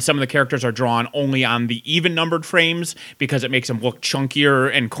 and some of the characters are drawn only on the even numbered frames because it makes them look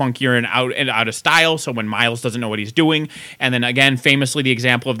chunkier and clunkier and out of style. So when Miles doesn't know what he's doing, and then again, famously, the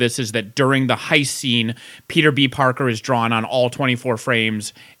example of this is that during the heist scene, Peter B. Parker is drawn on all 24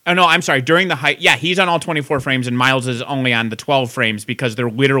 frames. Oh no, I'm sorry. During the heist, he's on all 24 frames, and Miles is only on the 12 frames because they're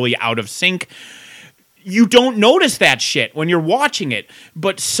literally out of sync. You don't notice that shit when you're watching it,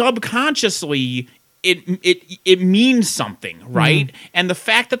 but subconsciously it means something, right? Mm-hmm. And the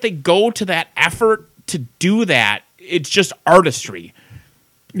fact that they go to that effort to do that, it's just artistry.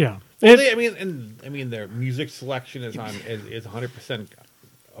 Yeah. Well, I mean, their music selection is 100%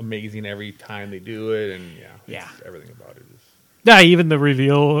 amazing every time they do it, and everything about it is. Yeah, even the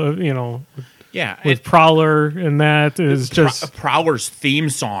reveal, with Prowler, and that is just Prowler's theme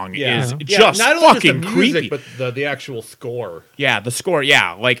song is not just only fucking just the music, creepy, but the actual score. Yeah, the score.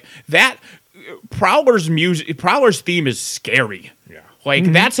 Yeah, like that. Prowler's theme is scary. Yeah,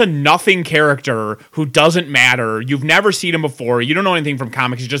 like that's a nothing character who doesn't matter. You've never seen him before. You don't know anything from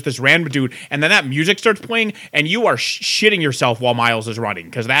comics. He's just this random dude, and then that music starts playing, and you are shitting yourself while Miles is running,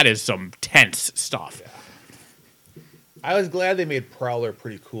 because that is some tense stuff. Yeah. I was glad they made Prowler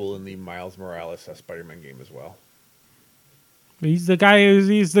pretty cool in the Miles Morales Spider-Man game as well. He's the guy.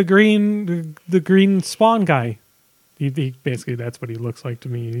 He's the green Spawn guy. He basically, that's what he looks like to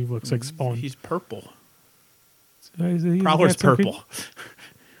me. He looks like Spawn. He's purple. Prowler's purple.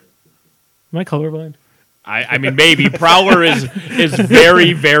 Am I colorblind? I mean, maybe Prowler is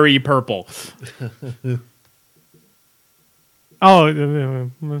very, very purple. I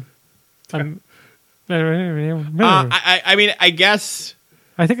mean, I guess.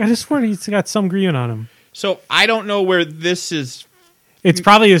 I think I just swear he's got some green on him. So I don't know where this is. It's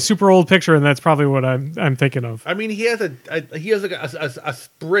probably a super old picture, and that's probably what I'm thinking of. I mean, he has a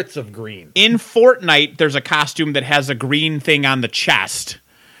spritz of green. In Fortnite, there's a costume that has a green thing on the chest,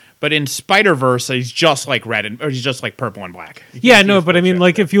 but in Spider-Verse, he's just like he's just like purple and black. Yeah, no, but I mean,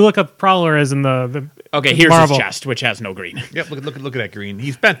 like if you look up Prowler as in the okay, here's Marvel. his chest, which has no green. Yep, look at that green.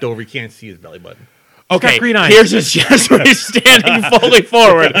 He's bent over; you can't see his belly button. Okay, green eyes. Here's his chest where he's standing fully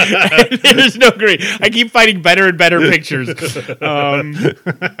forward. And there's no green. I keep finding better and better pictures.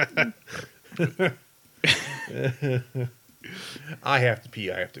 I have to pee.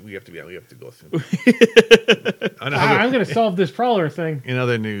 We have to go soon. I'm going to solve this Prowler thing. In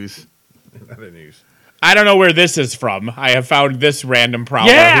other news. I don't know where this is from. I have found this random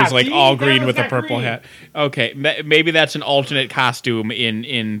Prowler who's like all green with a purple hat. Okay, maybe that's an alternate costume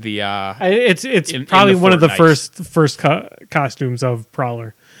in the. It's probably one of the first costumes of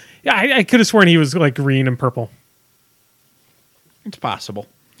Prowler. Yeah, I could have sworn he was like green and purple. It's possible.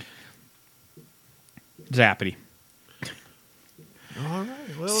 Zappity. All right.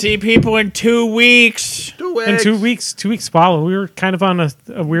 Well, see people in 2 weeks. In 2 weeks. 2 weeks. Wow, we were kind of on a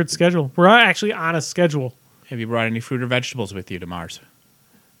weird schedule. We're actually on a schedule. Have you brought any fruit or vegetables with you to Mars?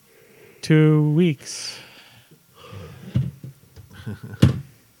 2 weeks.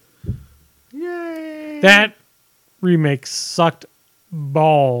 Yay! That remake sucked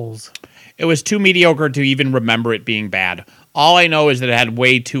balls. It was too mediocre to even remember it being bad. All I know is that it had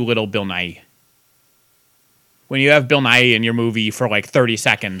way too little Bill Nye. When you have Bill Nye in your movie for like 30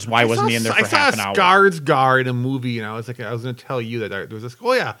 seconds, why wasn't he in there for half an hour? I saw Skarsgård in a movie, and I was going to tell you that there was this.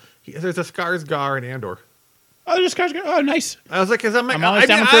 Oh yeah, there's a Skarsgård in Andor. Oh, there's Skarsgård. Oh, nice. I was like, I'm always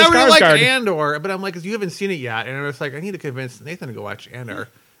down for a I really like Skarsgård. Andor, but I'm like, 'cause you haven't seen it yet, and I was like, I need to convince Nathan to go watch Andor.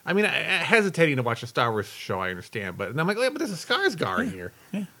 I mean, I hesitating to watch a Star Wars show, I understand, but I'm like, but there's a Skarsgård here,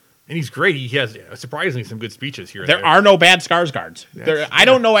 and he's great. He has surprisingly some good speeches here. There are no bad Skarsgårds. I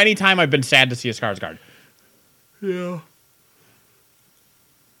don't know any time I've been sad to see a Skarsgård. Yeah.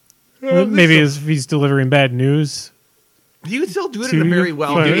 Maybe he's delivering bad news. He would still do it To- very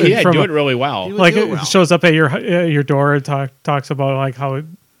well. but- dude. Yeah, From do a- it really well. He would Like do it it well. shows up at your door and talks about like how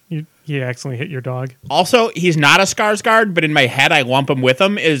he accidentally hit your dog. Also, he's not a Skarsgård, but in my head, I lump him with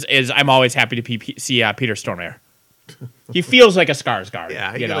him. Is I'm always happy to see Peter Stormare. He feels like a Skarsgård.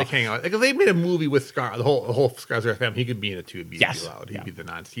 Yeah, he you could know. like hang out. Like if they made a movie with the whole Skarsgård family, he could be in it too. It'd be Yes. loud. He'd Yeah. be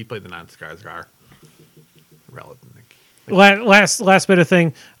he played the non-Skarsgård relative. Last bit of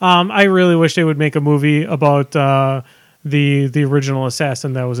thing. I really wish they would make a movie about the original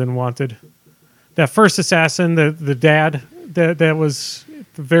assassin that was in Wanted. That first assassin, the dad that was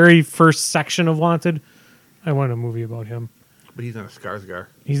the very first section of Wanted. I want a movie about him. But he's not a Skarsgård.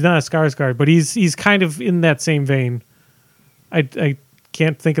 He's not a Skarsgård, but he's kind of in that same vein. I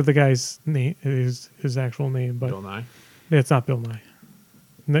can't think of the guy's name, his actual name, but Bill Nye. it's not Bill Nye.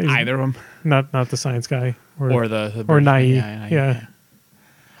 No, he's Either of them. not the science guy Or the or Nye. Yeah, Yeah.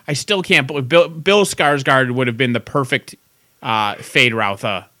 I still can't believe Bill Skarsgård would have been the perfect Fade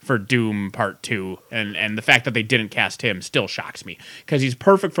Routha for Doom Part 2, and the fact that they didn't cast him still shocks me, because he's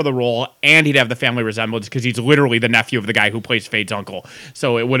perfect for the role, and he'd have the family resemblance, because he's literally the nephew of the guy who plays Fade's uncle,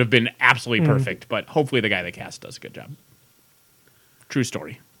 so it would have been absolutely perfect, but hopefully the guy they cast does a good job. True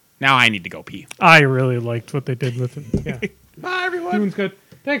story. Now I need to go pee. I really liked what they did with it. Yeah. Bye, everyone. Doom's good.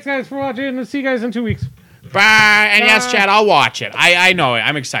 Thanks, guys, for watching, and see you guys in 2 weeks. Bye, and yes, Chad, I'll watch it. I know it.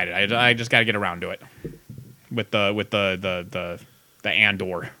 I'm excited. I just got to get around to it with the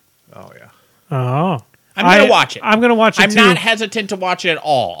Andor. Oh yeah. Oh. I'm gonna watch it. I'm gonna watch it I'm too. not hesitant to watch it at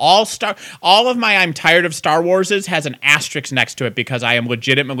all. All of my I'm tired of Star Warses has an asterisk next to it, because I am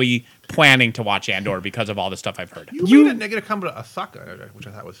legitimately planning to watch Andor because of all the stuff I've heard. You made a negative comment about Ahsoka, which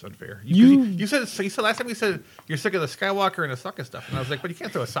I thought was unfair. You said last time you said you're sick of the Skywalker and Ahsoka stuff, and I was like, but you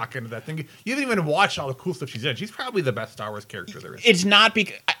can't throw Ahsoka into that thing. You haven't even watched all the cool stuff she's in. She's probably the best Star Wars character there is. It's not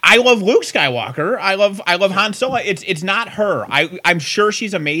because I love Luke Skywalker. I love Han Solo. It's not her. I'm sure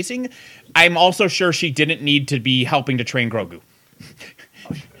she's amazing. I'm also sure she didn't need to be helping to train Grogu.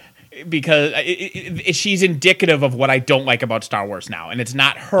 Because she's indicative of what I don't like about Star Wars now, and it's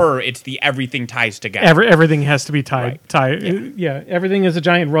not her; it's the everything ties together. Everything has to be tied. Right. Yeah. Everything is a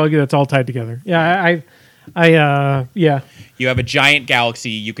giant rug that's all tied together. Yeah, yeah. You have a giant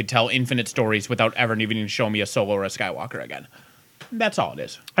galaxy. You could tell infinite stories without ever needing to show me a Solo or a Skywalker again. That's all it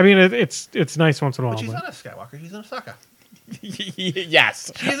is. I mean, it's nice once in a while. But she's but- not a Skywalker. She's an Ahsoka.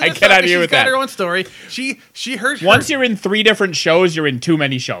 Yes, She's an I Ahsoka. cannot argue with She's got that. her own story. She heard Once you're in 3 different shows, you're in too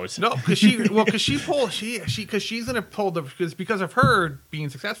many shows. No, because she's gonna pull because of her being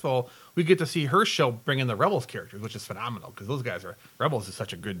successful, we get to see her show bring in the Rebels characters, which is phenomenal. Because those guys are Rebels is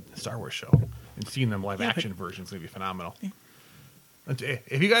such a good Star Wars show, and seeing them live action versions is gonna be phenomenal. And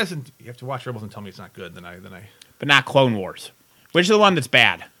if you have to watch Rebels and tell me it's not good, then I But not Clone Wars. Which is the one that's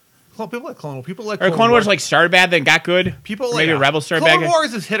bad? people like Clone Wars. People like Or Clone Wars like started bad, then got good. people Or like maybe Rebels started Clone bad.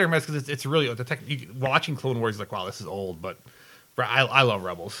 Wars is hit or miss because it's really watching Clone Wars is like, wow, this is old, but I love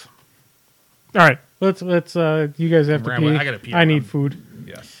Rebels. All right, let's. You guys have to pee. I gotta pee. I need food.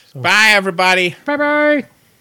 Yes. Bye, everybody. Bye bye.